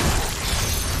time.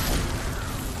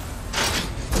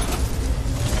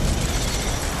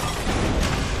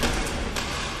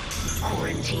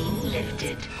 Quarantine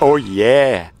lifted. Oh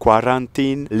yeah,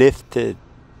 quarantine lifted.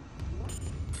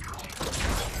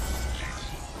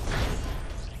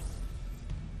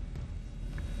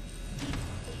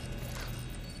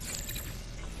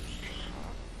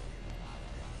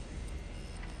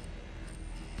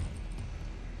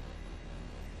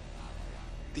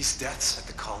 These deaths at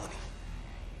the colony.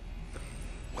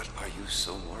 What are you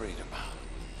so worried about?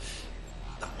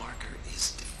 The marker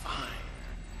is defined.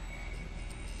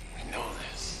 We know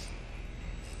this.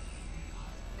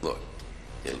 Look,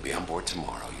 it'll be on board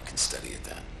tomorrow. You can study it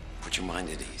then. Put your mind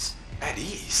at ease. At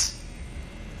ease?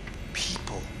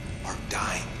 People are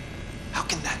dying. How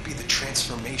can that be the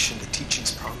transformation the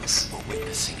teachings promise? We're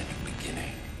witnessing a new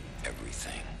beginning.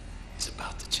 Everything is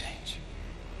about to change.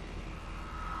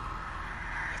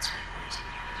 That's what it is.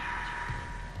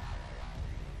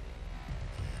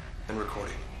 And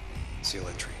recording. Seal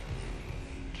entry.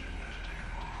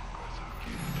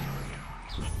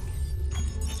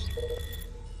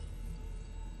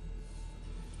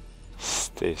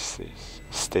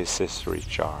 Stasis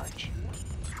recharge.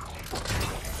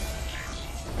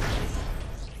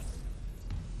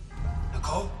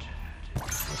 Nicole?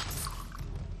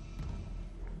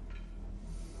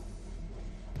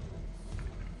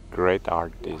 Great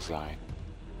art design.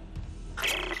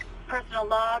 Personal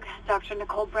log, Dr.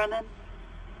 Nicole Brennan.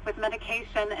 With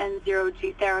medication and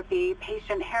zero-G therapy,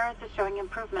 patient Harris is showing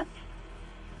improvement.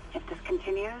 If this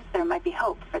continues, there might be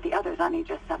hope for the others on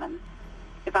Aegis VII.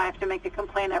 If I have to make a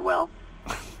complaint, I will.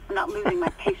 I'm not losing my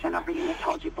patient over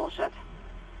unitology bullshit.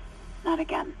 Not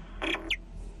again.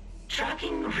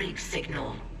 Tracking rig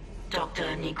signal.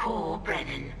 Dr. Nicole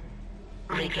Brennan.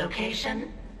 Rig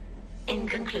location?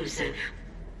 Inconclusive.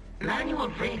 Manual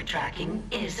rig tracking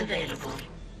is available.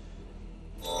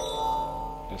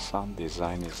 The sound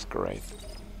design is great.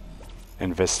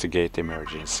 Investigate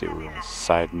emergency rooms.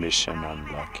 Side mission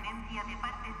unlocked.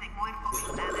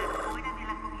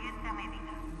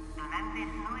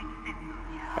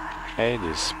 Hey,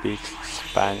 they speak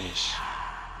Spanish.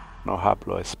 No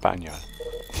hablo español.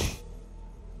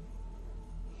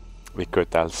 Because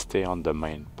I'll stay on the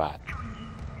main path.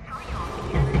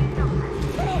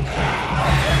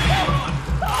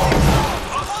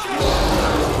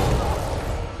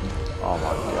 Oh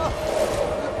my god.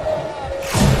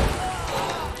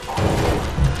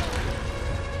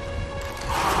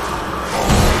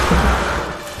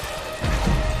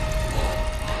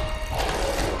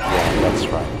 Yeah, that's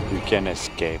right. You can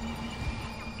escape.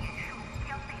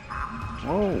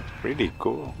 Oh, pretty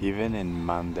cool. Even in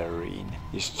Mandarin,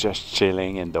 he's just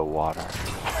chilling in the water.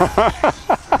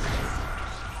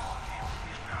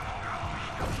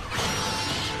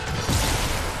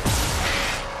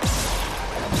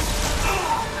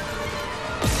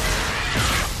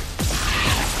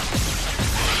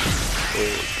 There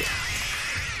you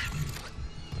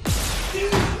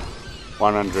go.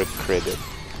 100 credit.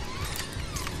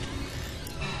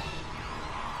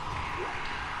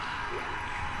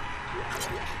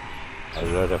 A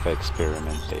lot of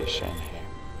experimentation here.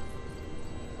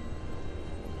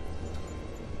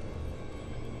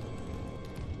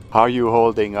 How are you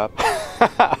holding up?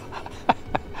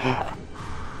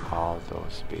 All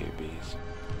those babies.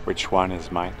 Which one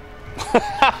is mine?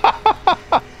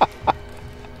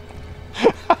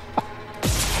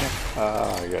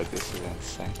 Oh my god, this is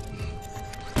insane.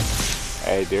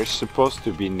 Hey, they're supposed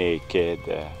to be naked.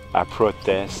 I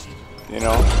protest, you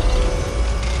know?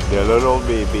 The little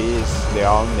babies, they're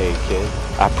all naked.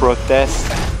 I protest.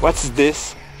 What's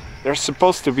this? They're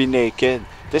supposed to be naked.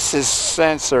 This is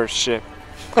censorship.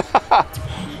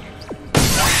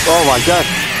 Oh my god.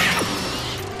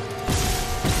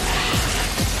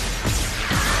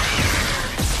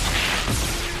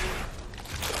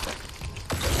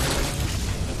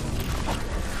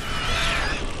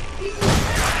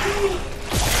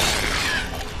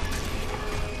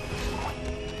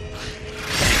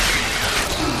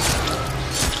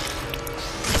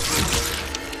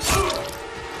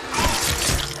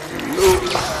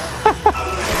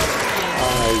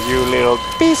 You little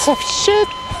piece of shit!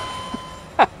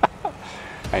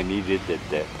 I needed the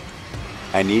death.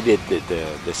 I needed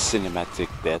the cinematic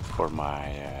death for my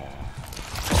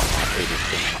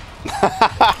editing.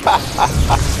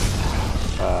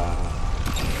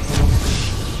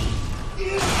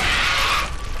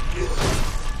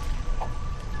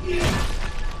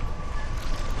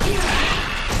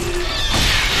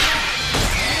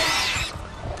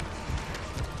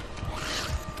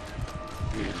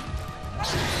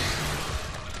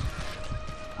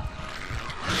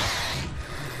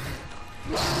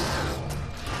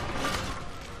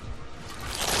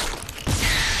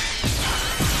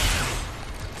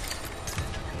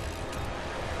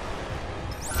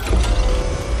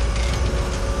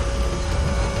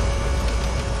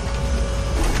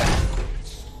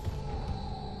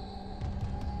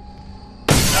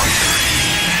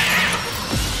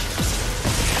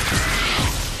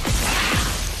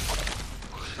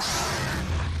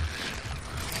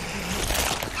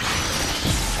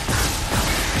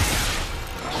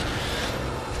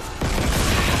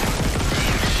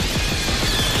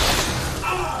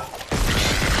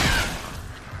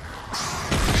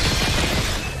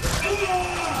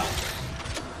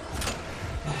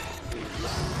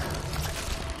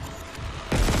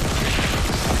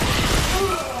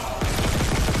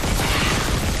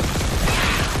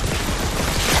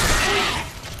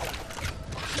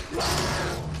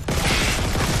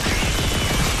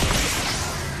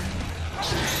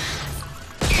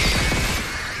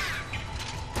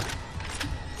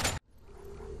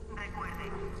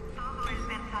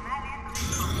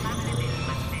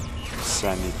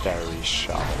 sanitary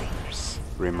showers.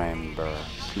 Remember,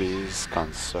 please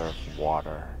conserve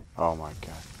water. Oh my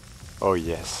god. Oh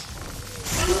yes.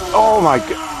 Oh my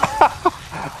god.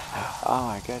 Oh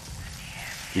my god.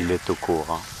 Il est au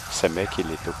courant. Ce mec, il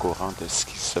est au courant de ce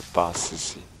qui se passe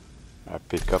ici. I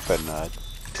pick up a nut.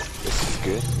 This is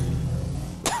good.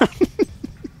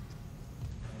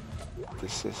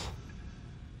 This is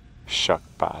shock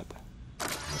pad.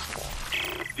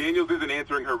 Daniels isn't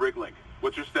answering her rig link.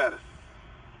 What's your status?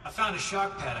 I found a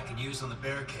shock pad I can use on the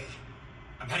barricade.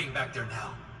 I'm heading back there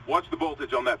now. Watch the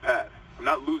voltage on that pad. I'm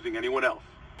not losing anyone else.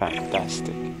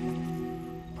 Fantastic.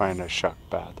 Find a shock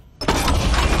pad.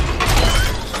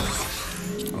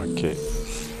 Okay.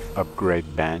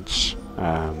 Upgrade bench.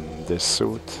 The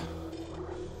suit.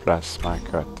 Plasma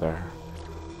cutter.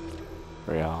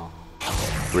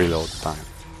 Reload time.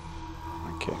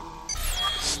 Okay.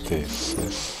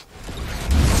 Stasis.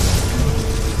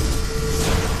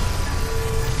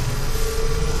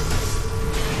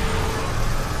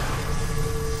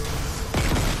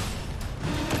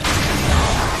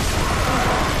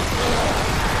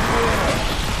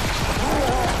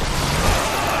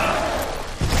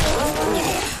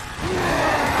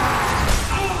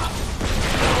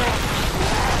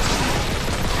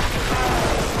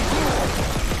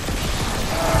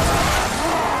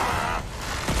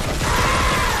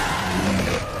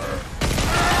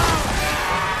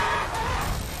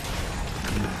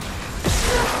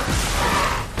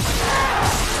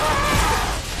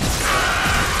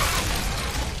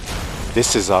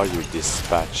 This is how you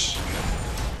dispatch.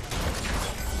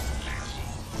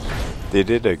 They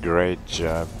did a great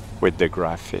job with the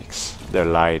graphics, the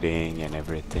lighting and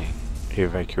everything.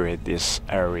 Evacuate this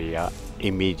area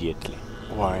immediately.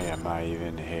 Why am I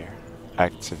even here?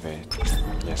 Activate.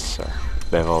 Yes sir.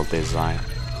 Level design.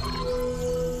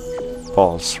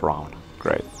 Pulse round.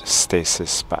 Great.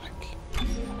 Stasis pack.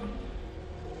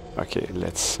 Okay,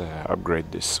 let's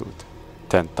upgrade this suit.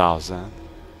 10,000.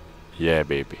 Yeah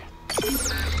baby.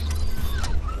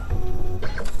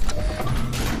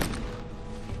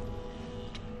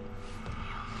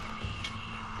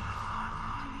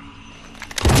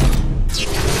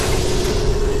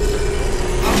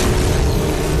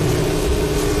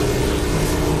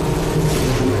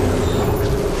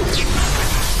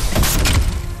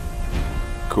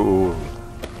 Cool.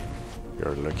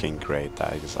 You're looking great,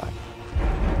 Aegis.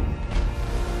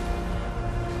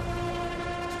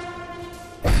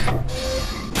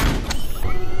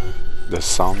 The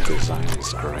sound design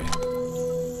is great.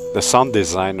 The sound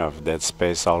design of Dead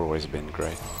Space always been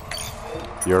great.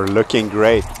 You're looking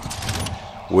great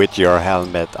with your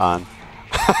helmet on.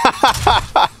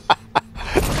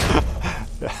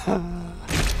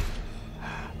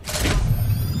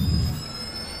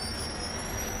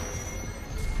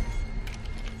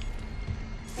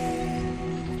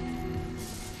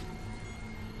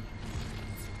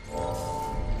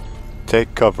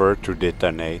 Take cover to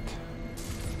detonate.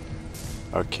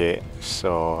 Okay,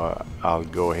 so I'll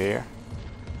go here.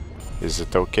 Is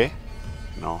it okay?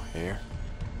 No, here.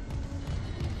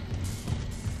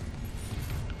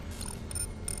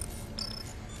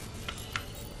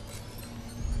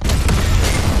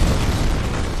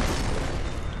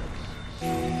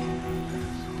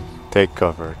 Take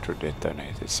cover to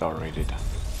detonate. It's already done.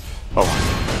 Oh.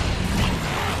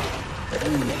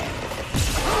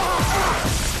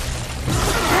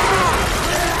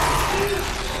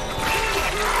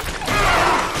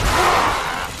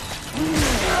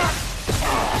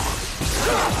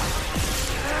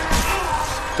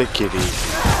 Take it easy.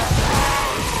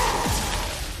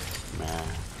 Man,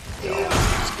 you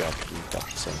always got me, that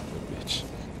son of a bitch.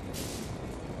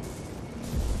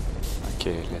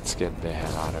 Okay, let's get the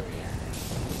hell out of here.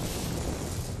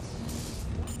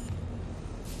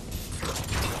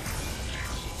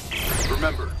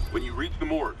 Remember, when you reach the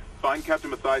morgue, find Captain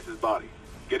Mathias' body.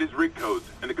 Get his rig codes,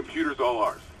 and the computer's all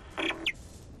ours.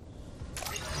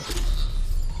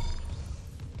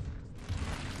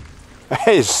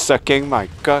 He's sucking my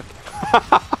cock.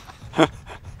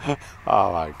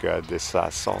 Oh my god, this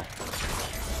asshole.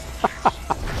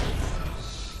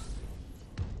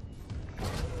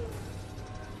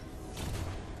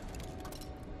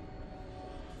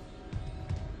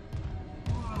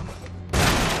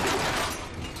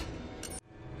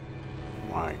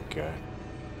 My god.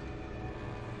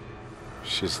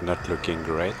 She's not looking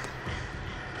great.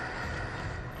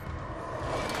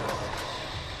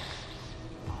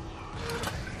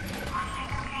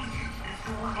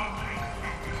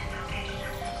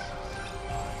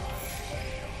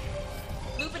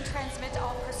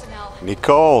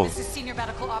 Nicole! This is Senior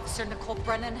Medical Officer Nicole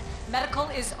Brennan. Medical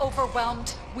is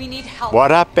overwhelmed. We need help. What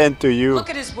happened to you? Look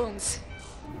at his wounds.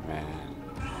 Man,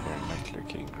 you're not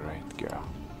looking great, girl.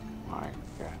 My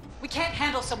God. We can't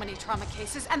handle so many trauma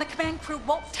cases, and the command crew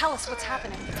won't tell us what's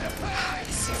happening.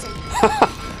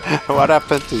 What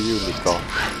happened to you, Nicole?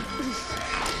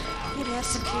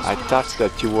 I I thought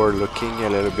that you were looking a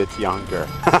little bit younger.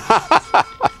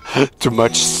 Too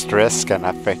much stress can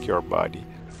affect your body.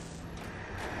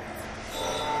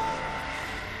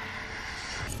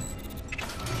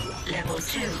 Level 2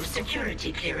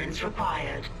 security clearance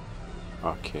required.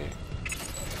 Okay.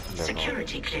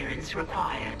 Security clearance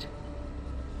required.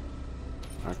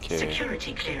 Okay.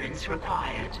 Security clearance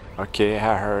required. Okay,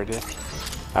 I heard it.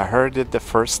 I heard it the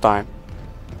first time.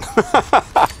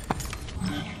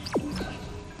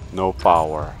 No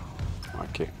power.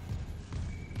 Okay.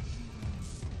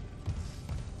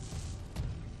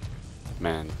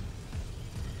 Man,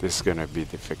 this is gonna be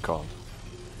difficult.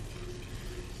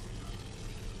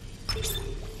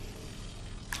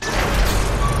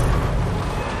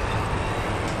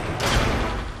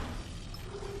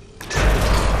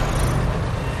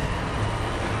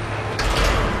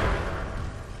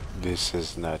 This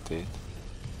is not it.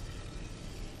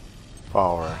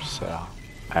 Power cell.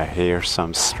 I hear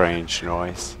some strange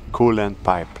noise. Coolant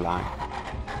pipeline.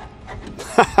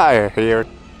 I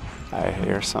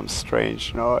hear some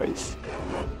strange noise.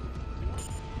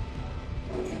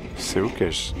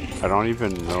 Sukish, I don't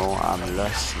even know. I'm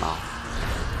lost now.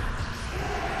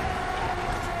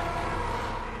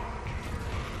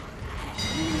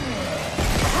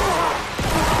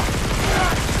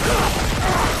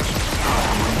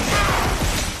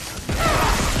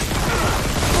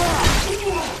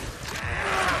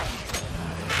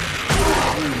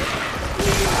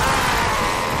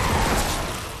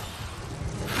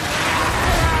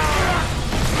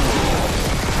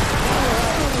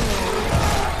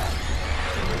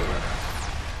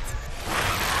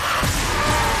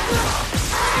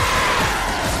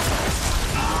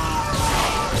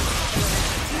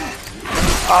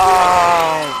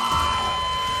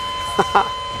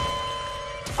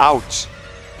 Ouch!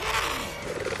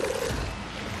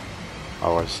 I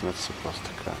was not supposed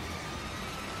to cut.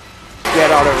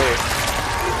 Get out of here!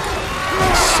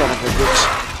 Son of a bitch!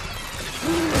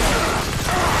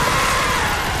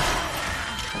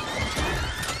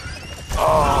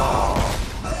 Oh!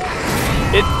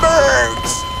 It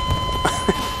burns!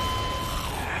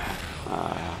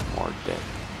 More dead.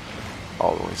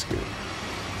 Always good.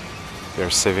 You're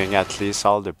saving at least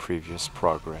all the previous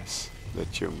progress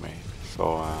that you made.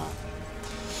 So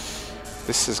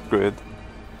this is good.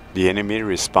 The enemy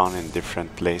respawn in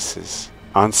different places.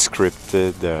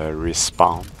 Unscripted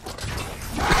respawn.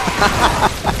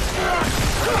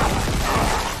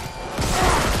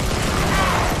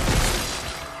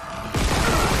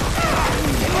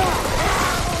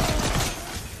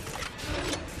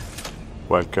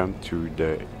 Welcome to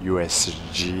the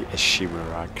USG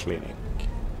Ishimura clinic.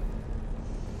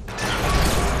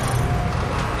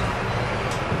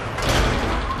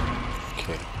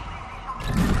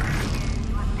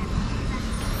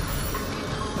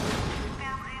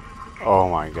 Oh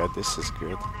my god, this is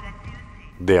good.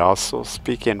 They also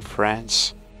speak in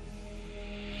French.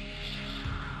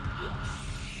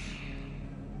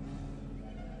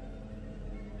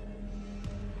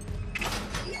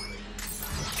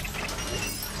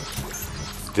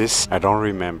 This, I don't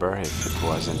remember if it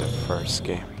was in the first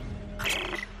game.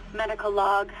 Medical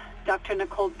log, Dr.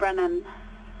 Nicole Brennan.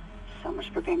 So much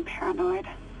for being paranoid.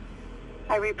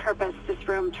 I repurposed this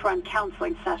room to run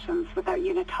counseling sessions without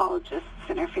unitologists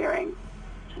interfering.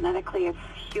 Genetically, it's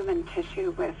human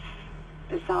tissue with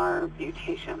bizarre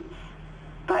mutations.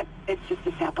 But it's just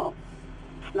a sample.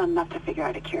 It's not enough to figure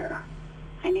out a cure.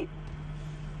 Wait,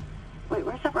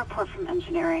 where's that report from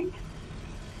engineering?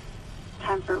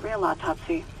 Time for a real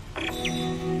autopsy.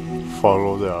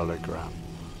 Follow the hologram.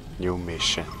 New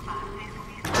mission.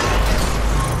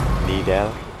 Need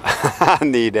help?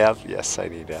 Need help? Yes, I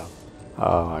need help.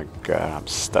 Oh my god, I'm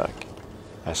stuck.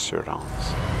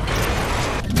 Assurance.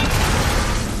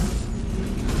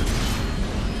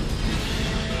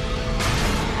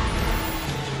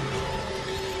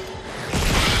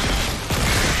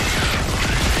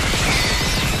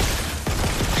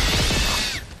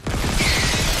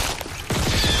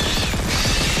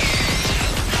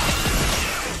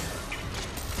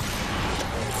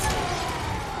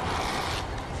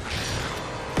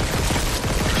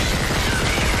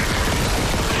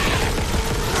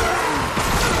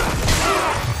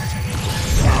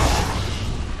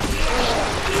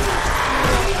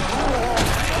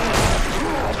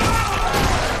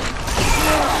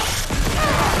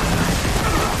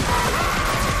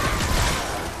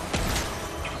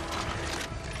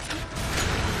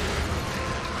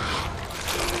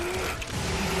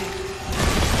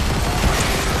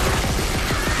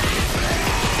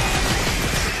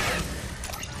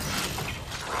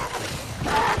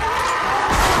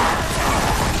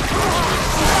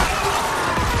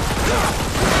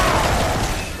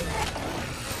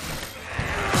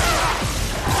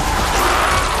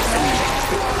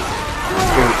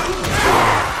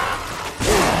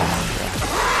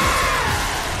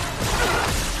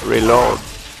 Reload.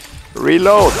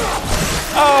 Reload.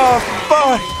 Oh,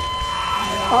 fuck.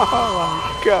 Oh,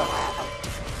 my God.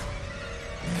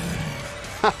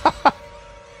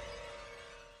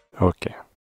 Okay.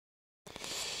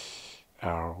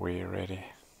 Are we ready?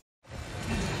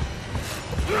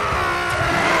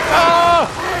 Ah!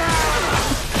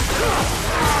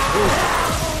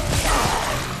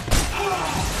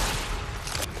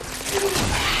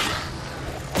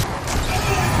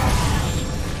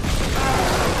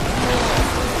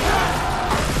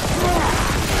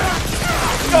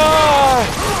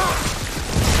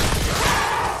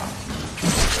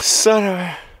 Son of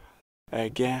a...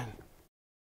 Again.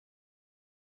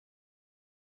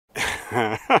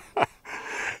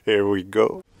 Here we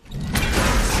go.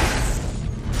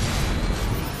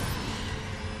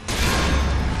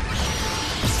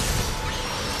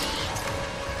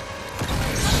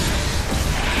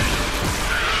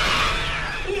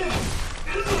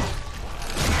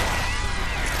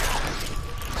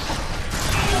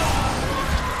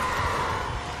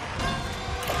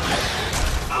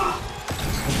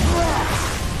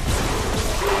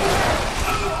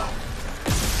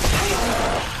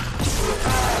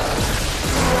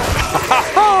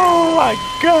 Oh my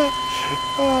God!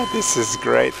 Oh, this is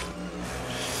great.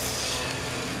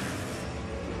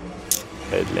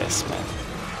 Headless man.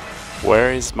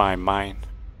 Where is my mind?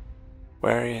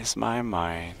 Where is my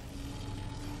mind?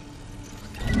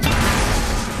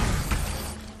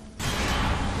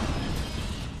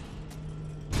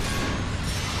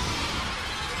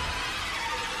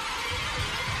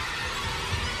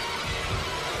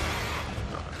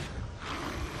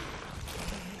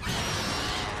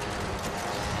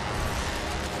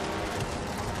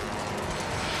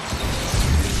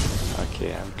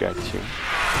 Okay, I've got you.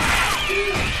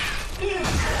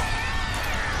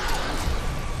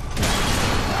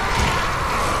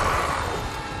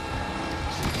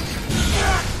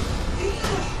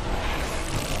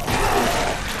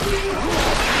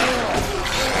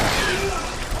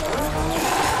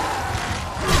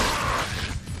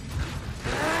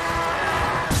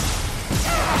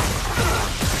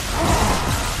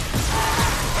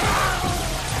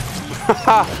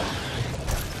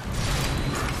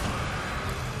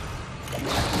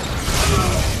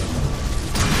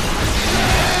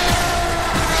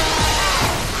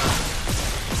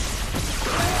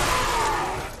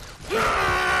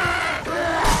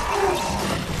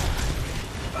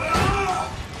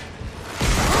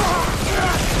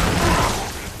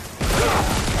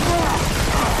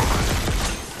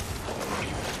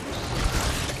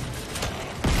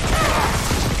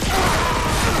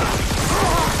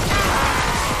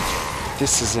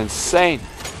 This is insane.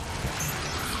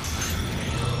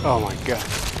 Oh my God.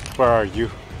 Where are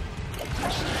you?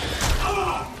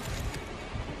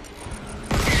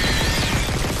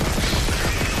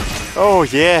 Oh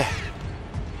yeah.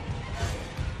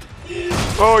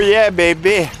 Oh yeah,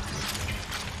 baby.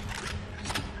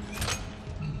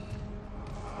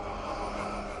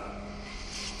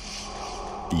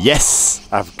 Yes,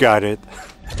 I've got it.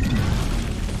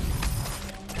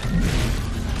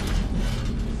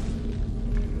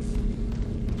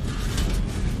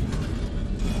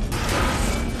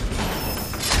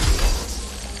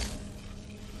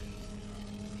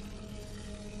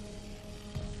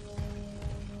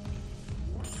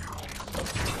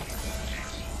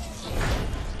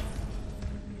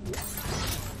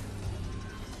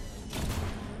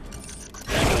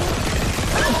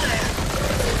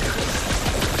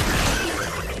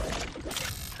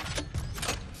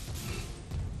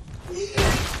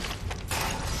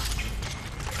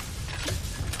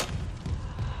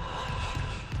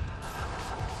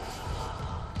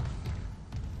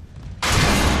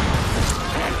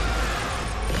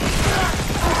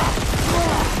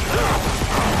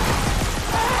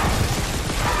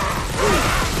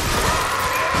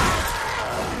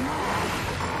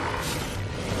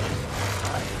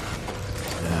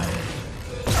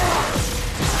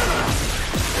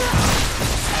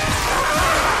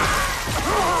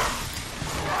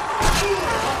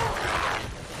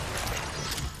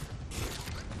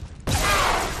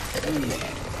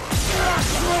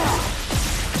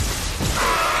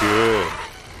 Good.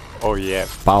 Oh yeah.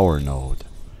 Power node.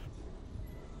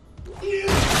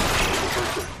 It's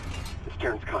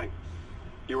Terrence Kine.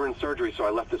 You were in surgery, so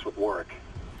I left this with Warwick.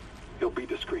 He'll be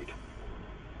discreet.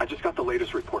 I just got the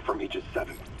latest report from Aegis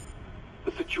VII.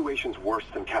 The situation's worse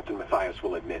than Captain Matthias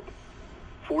will admit.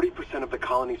 40% of the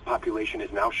colony's population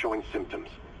is now showing symptoms.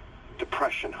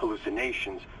 Depression,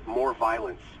 hallucinations, more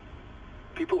violence.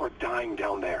 People are dying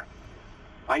down there.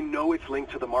 I know it's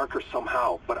linked to the marker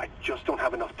somehow, but I just don't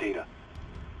have enough data.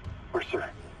 Or, sir,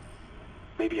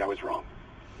 maybe I was wrong.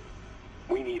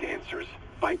 We need answers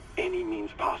by any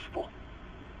means possible.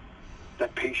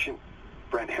 That patient,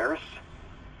 Brent Harris,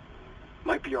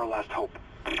 might be our last hope.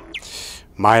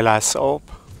 My last hope?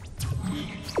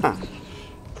 Huh.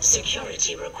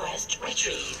 Security request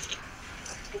retrieved.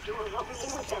 They do a lot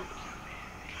with them.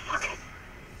 Fuck it.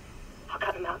 I'll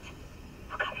cut them out.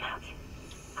 I'll cut them out.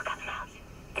 I'll cut them out.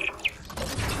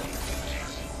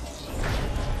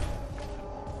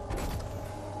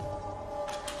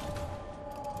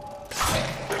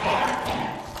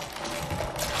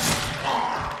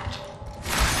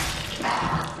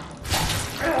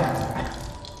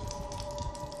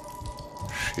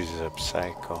 She's a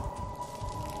psycho.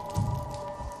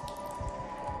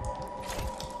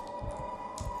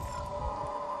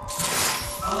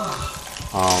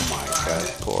 Oh my god,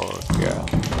 poor girl.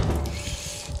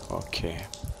 Okay.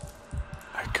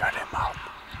 I got him out.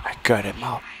 I got him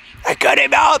out. I got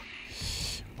him out!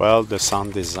 Well, the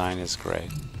sound design is great,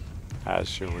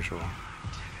 as usual.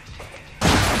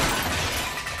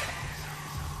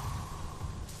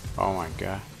 Oh my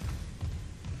god.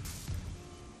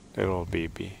 Little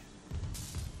baby.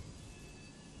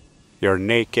 You're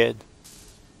naked.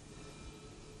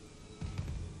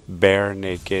 Bare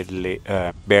naked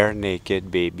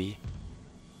baby.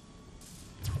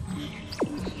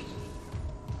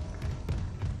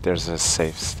 There's a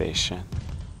safe station.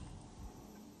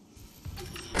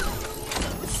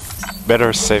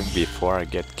 Better save before I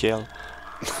get killed.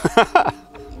 Oh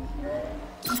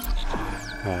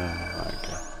my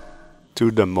god.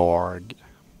 To the morgue.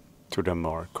 To the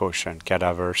morgue. Caution.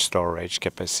 Cadaver storage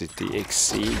capacity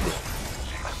exceed.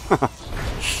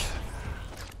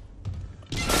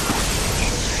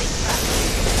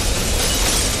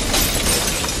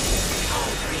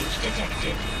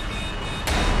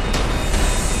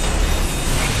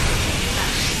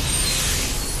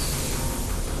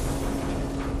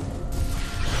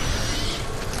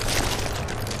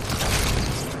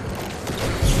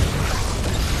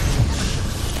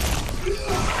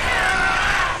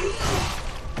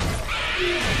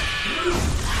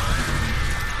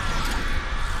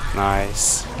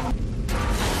 Nice.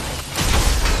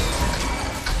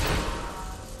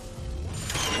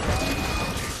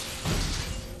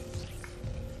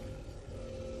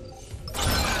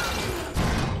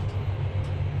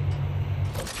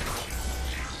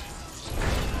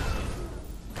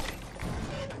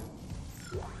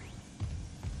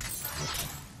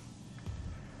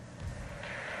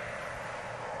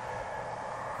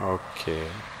 Okay.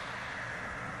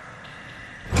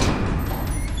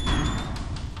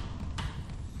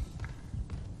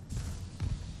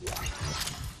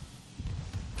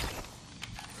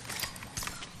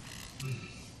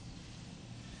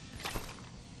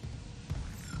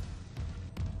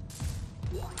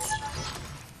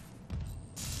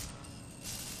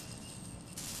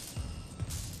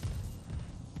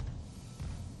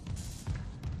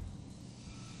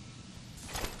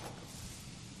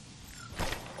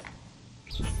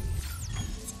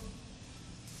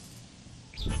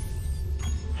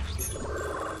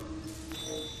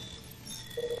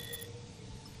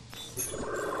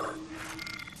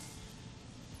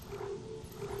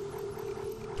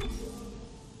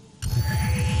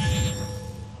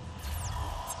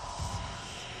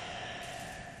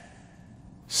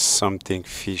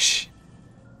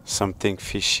 Something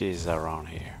fishy is around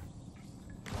here.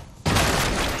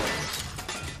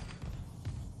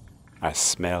 I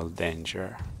smell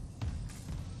danger.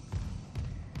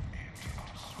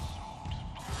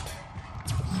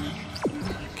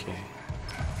 Okay.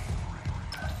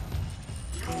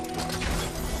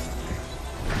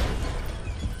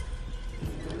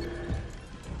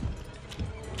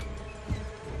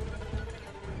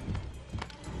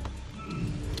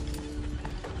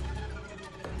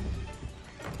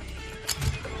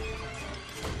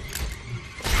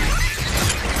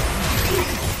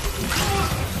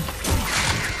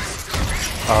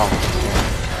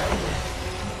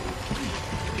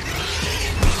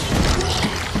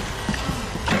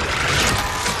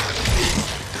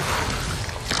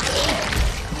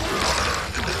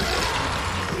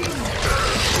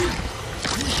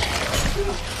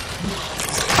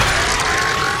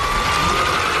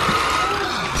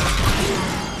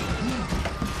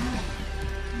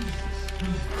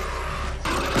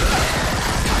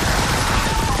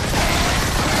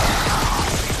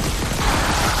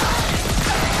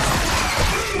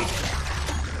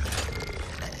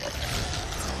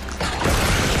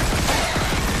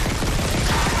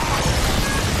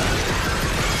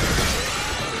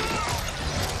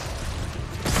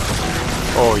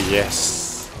 Oh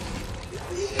yes.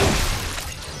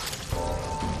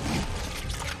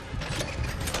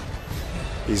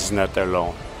 He's not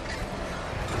alone.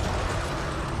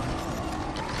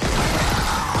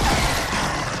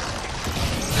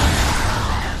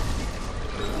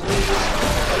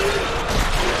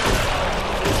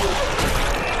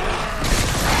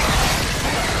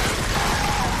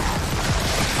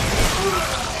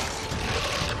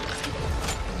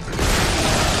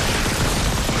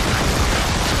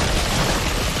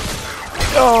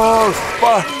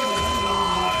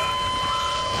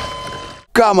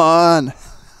 Come on!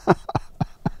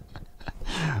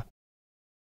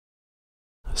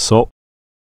 So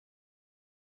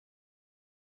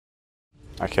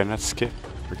I cannot skip.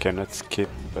 We cannot skip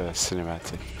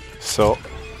cinematic. So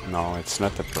no, it's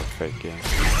not a perfect game.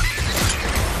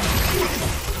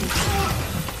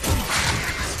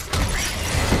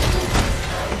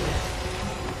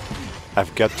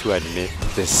 I've got to admit,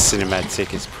 this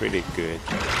cinematic is pretty good.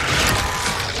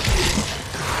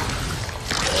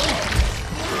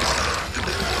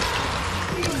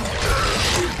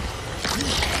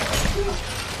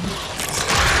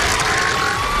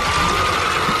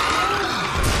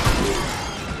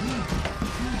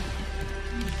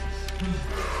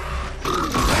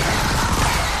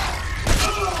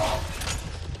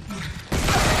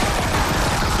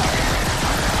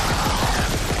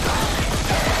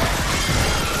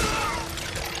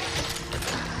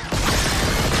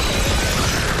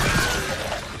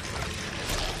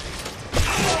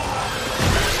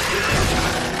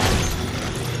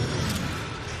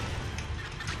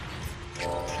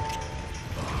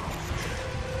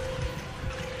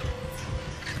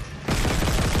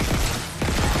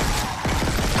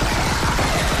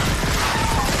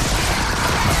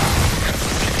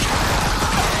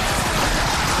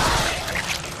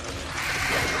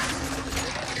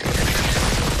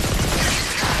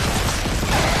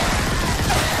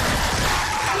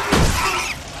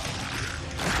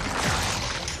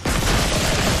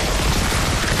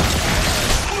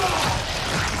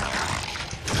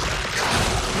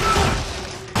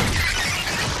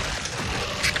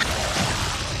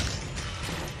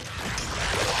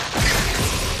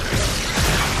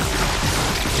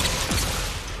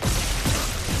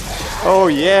 Oh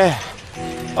yeah!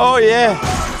 Oh yeah!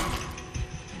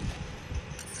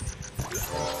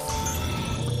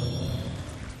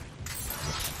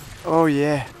 Oh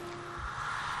yeah!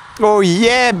 Oh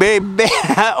yeah, baby!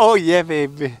 Oh yeah,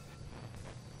 baby!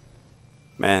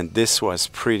 Man, this was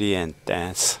pretty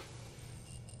intense.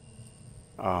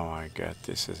 Oh my god,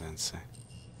 this is insane.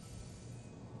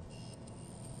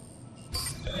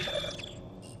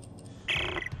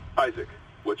 Isaac,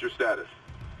 what's your status?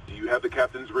 Do you have the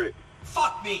captain's rig?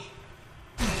 Fuck me!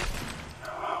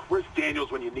 Where's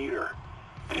Daniels when you need her?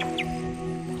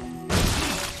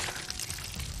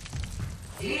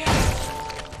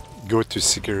 Go to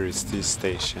security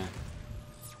station.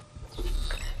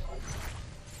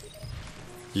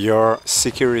 Your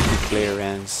security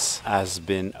clearance has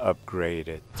been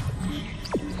upgraded.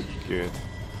 Good.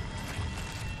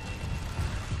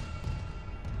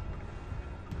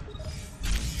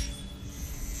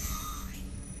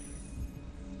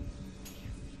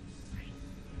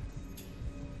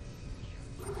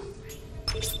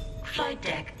 Flight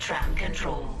deck tram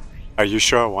control. Are you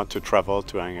sure I want to travel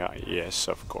to Hangar? Yes,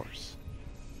 of course.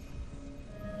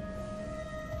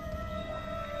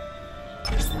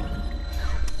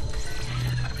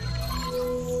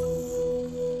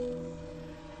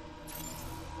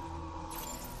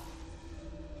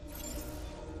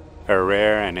 A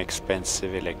rare and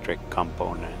expensive electric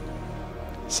component.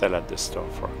 Sell at the store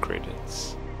for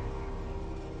credits.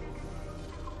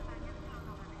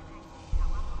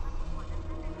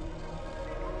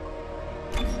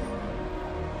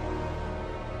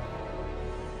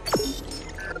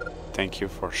 Thank you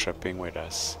for shopping with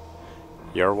us.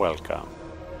 You're welcome.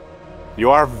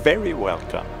 You are very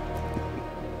welcome.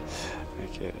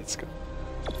 Okay, let's go.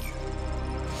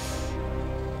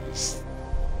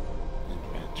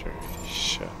 Inventory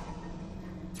shop.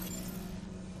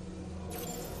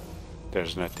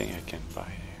 There's nothing I can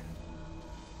buy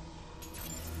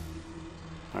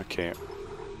here. Okay.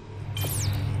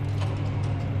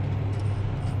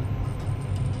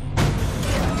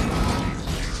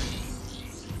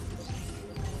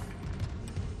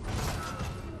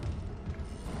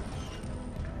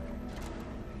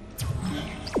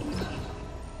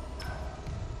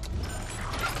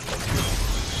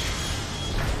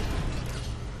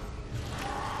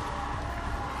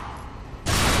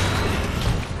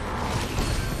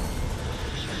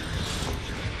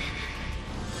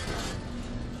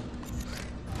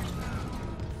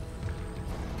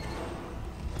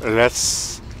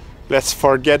 Let's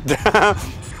forget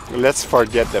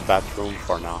the bathroom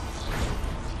for now.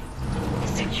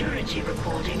 Security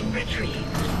reporting retrieved.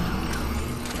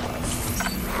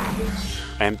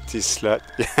 Empty slot.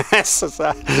 Yes,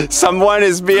 someone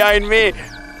is behind me.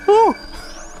 Woo.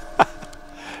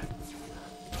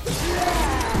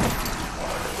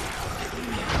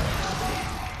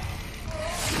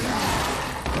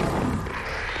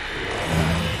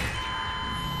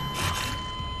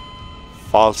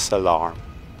 False alarm.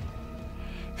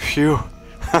 Phew.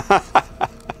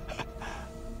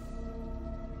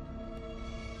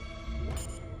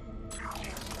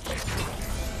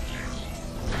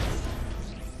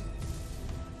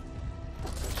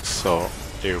 So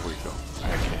here we go.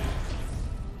 Okay.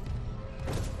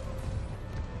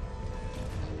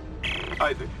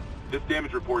 Isaac, this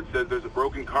damage report says there's a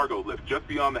broken cargo lift just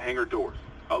beyond the hangar doors.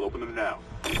 I'll open them now.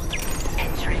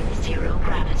 Entering zero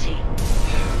gravity.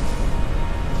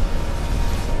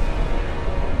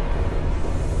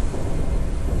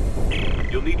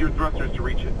 You'll need your thrusters to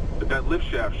reach it, but that lift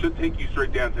shaft should take you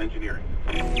straight down to engineering.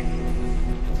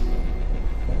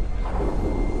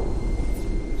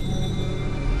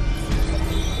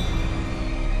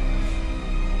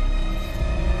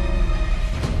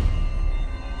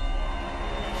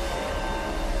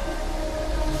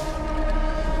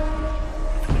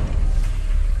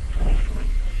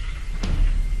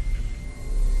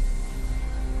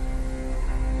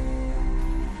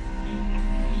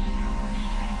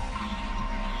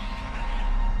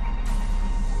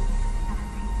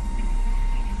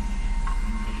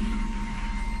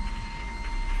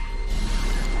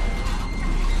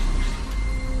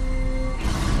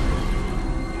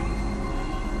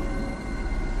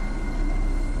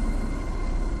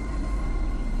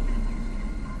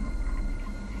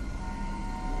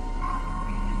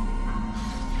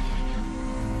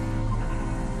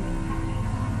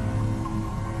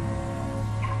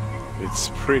 It's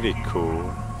pretty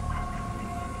cool.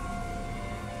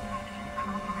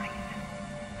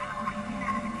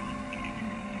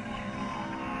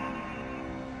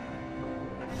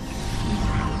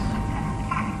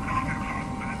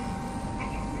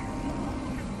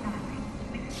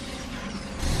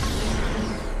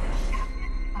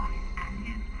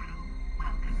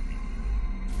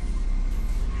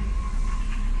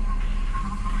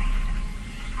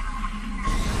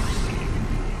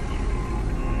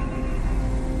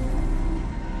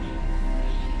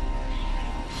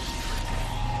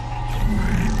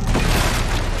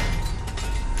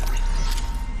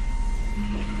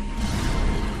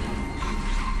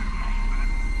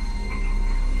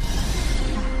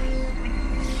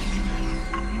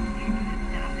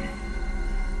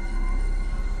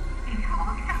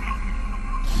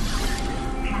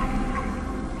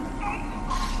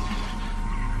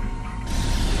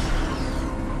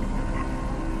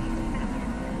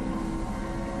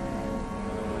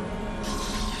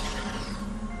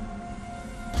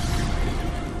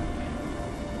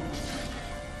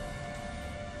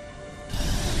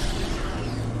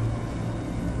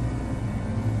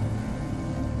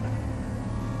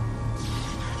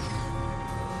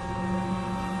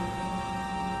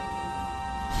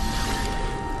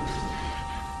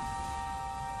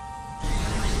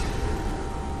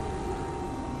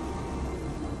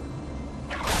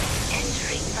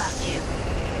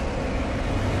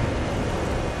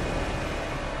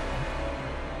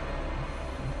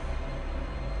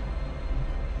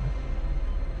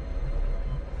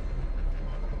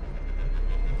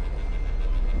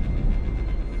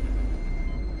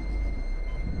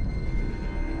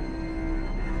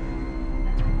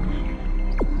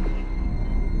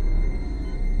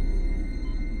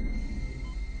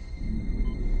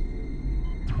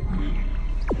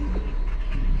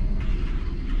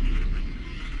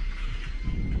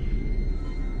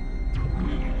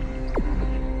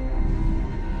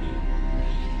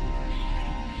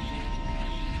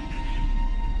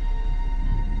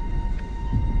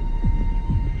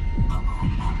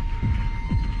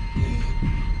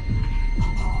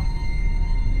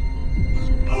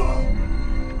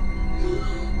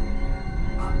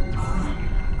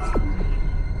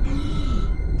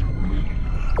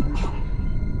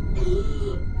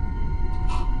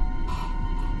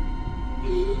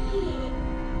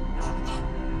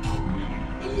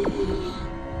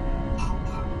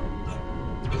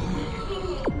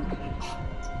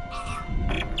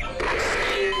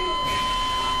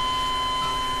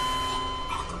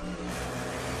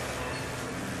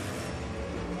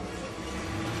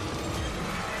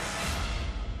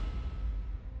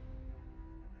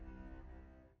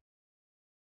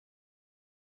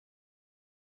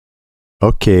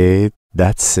 Okay,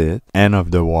 that's it. End of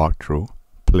the walkthrough,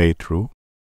 playthrough.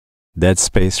 Dead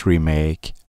Space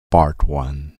Remake, Part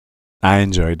 1. I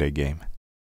enjoyed the game.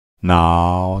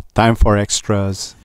 Now, time for extras.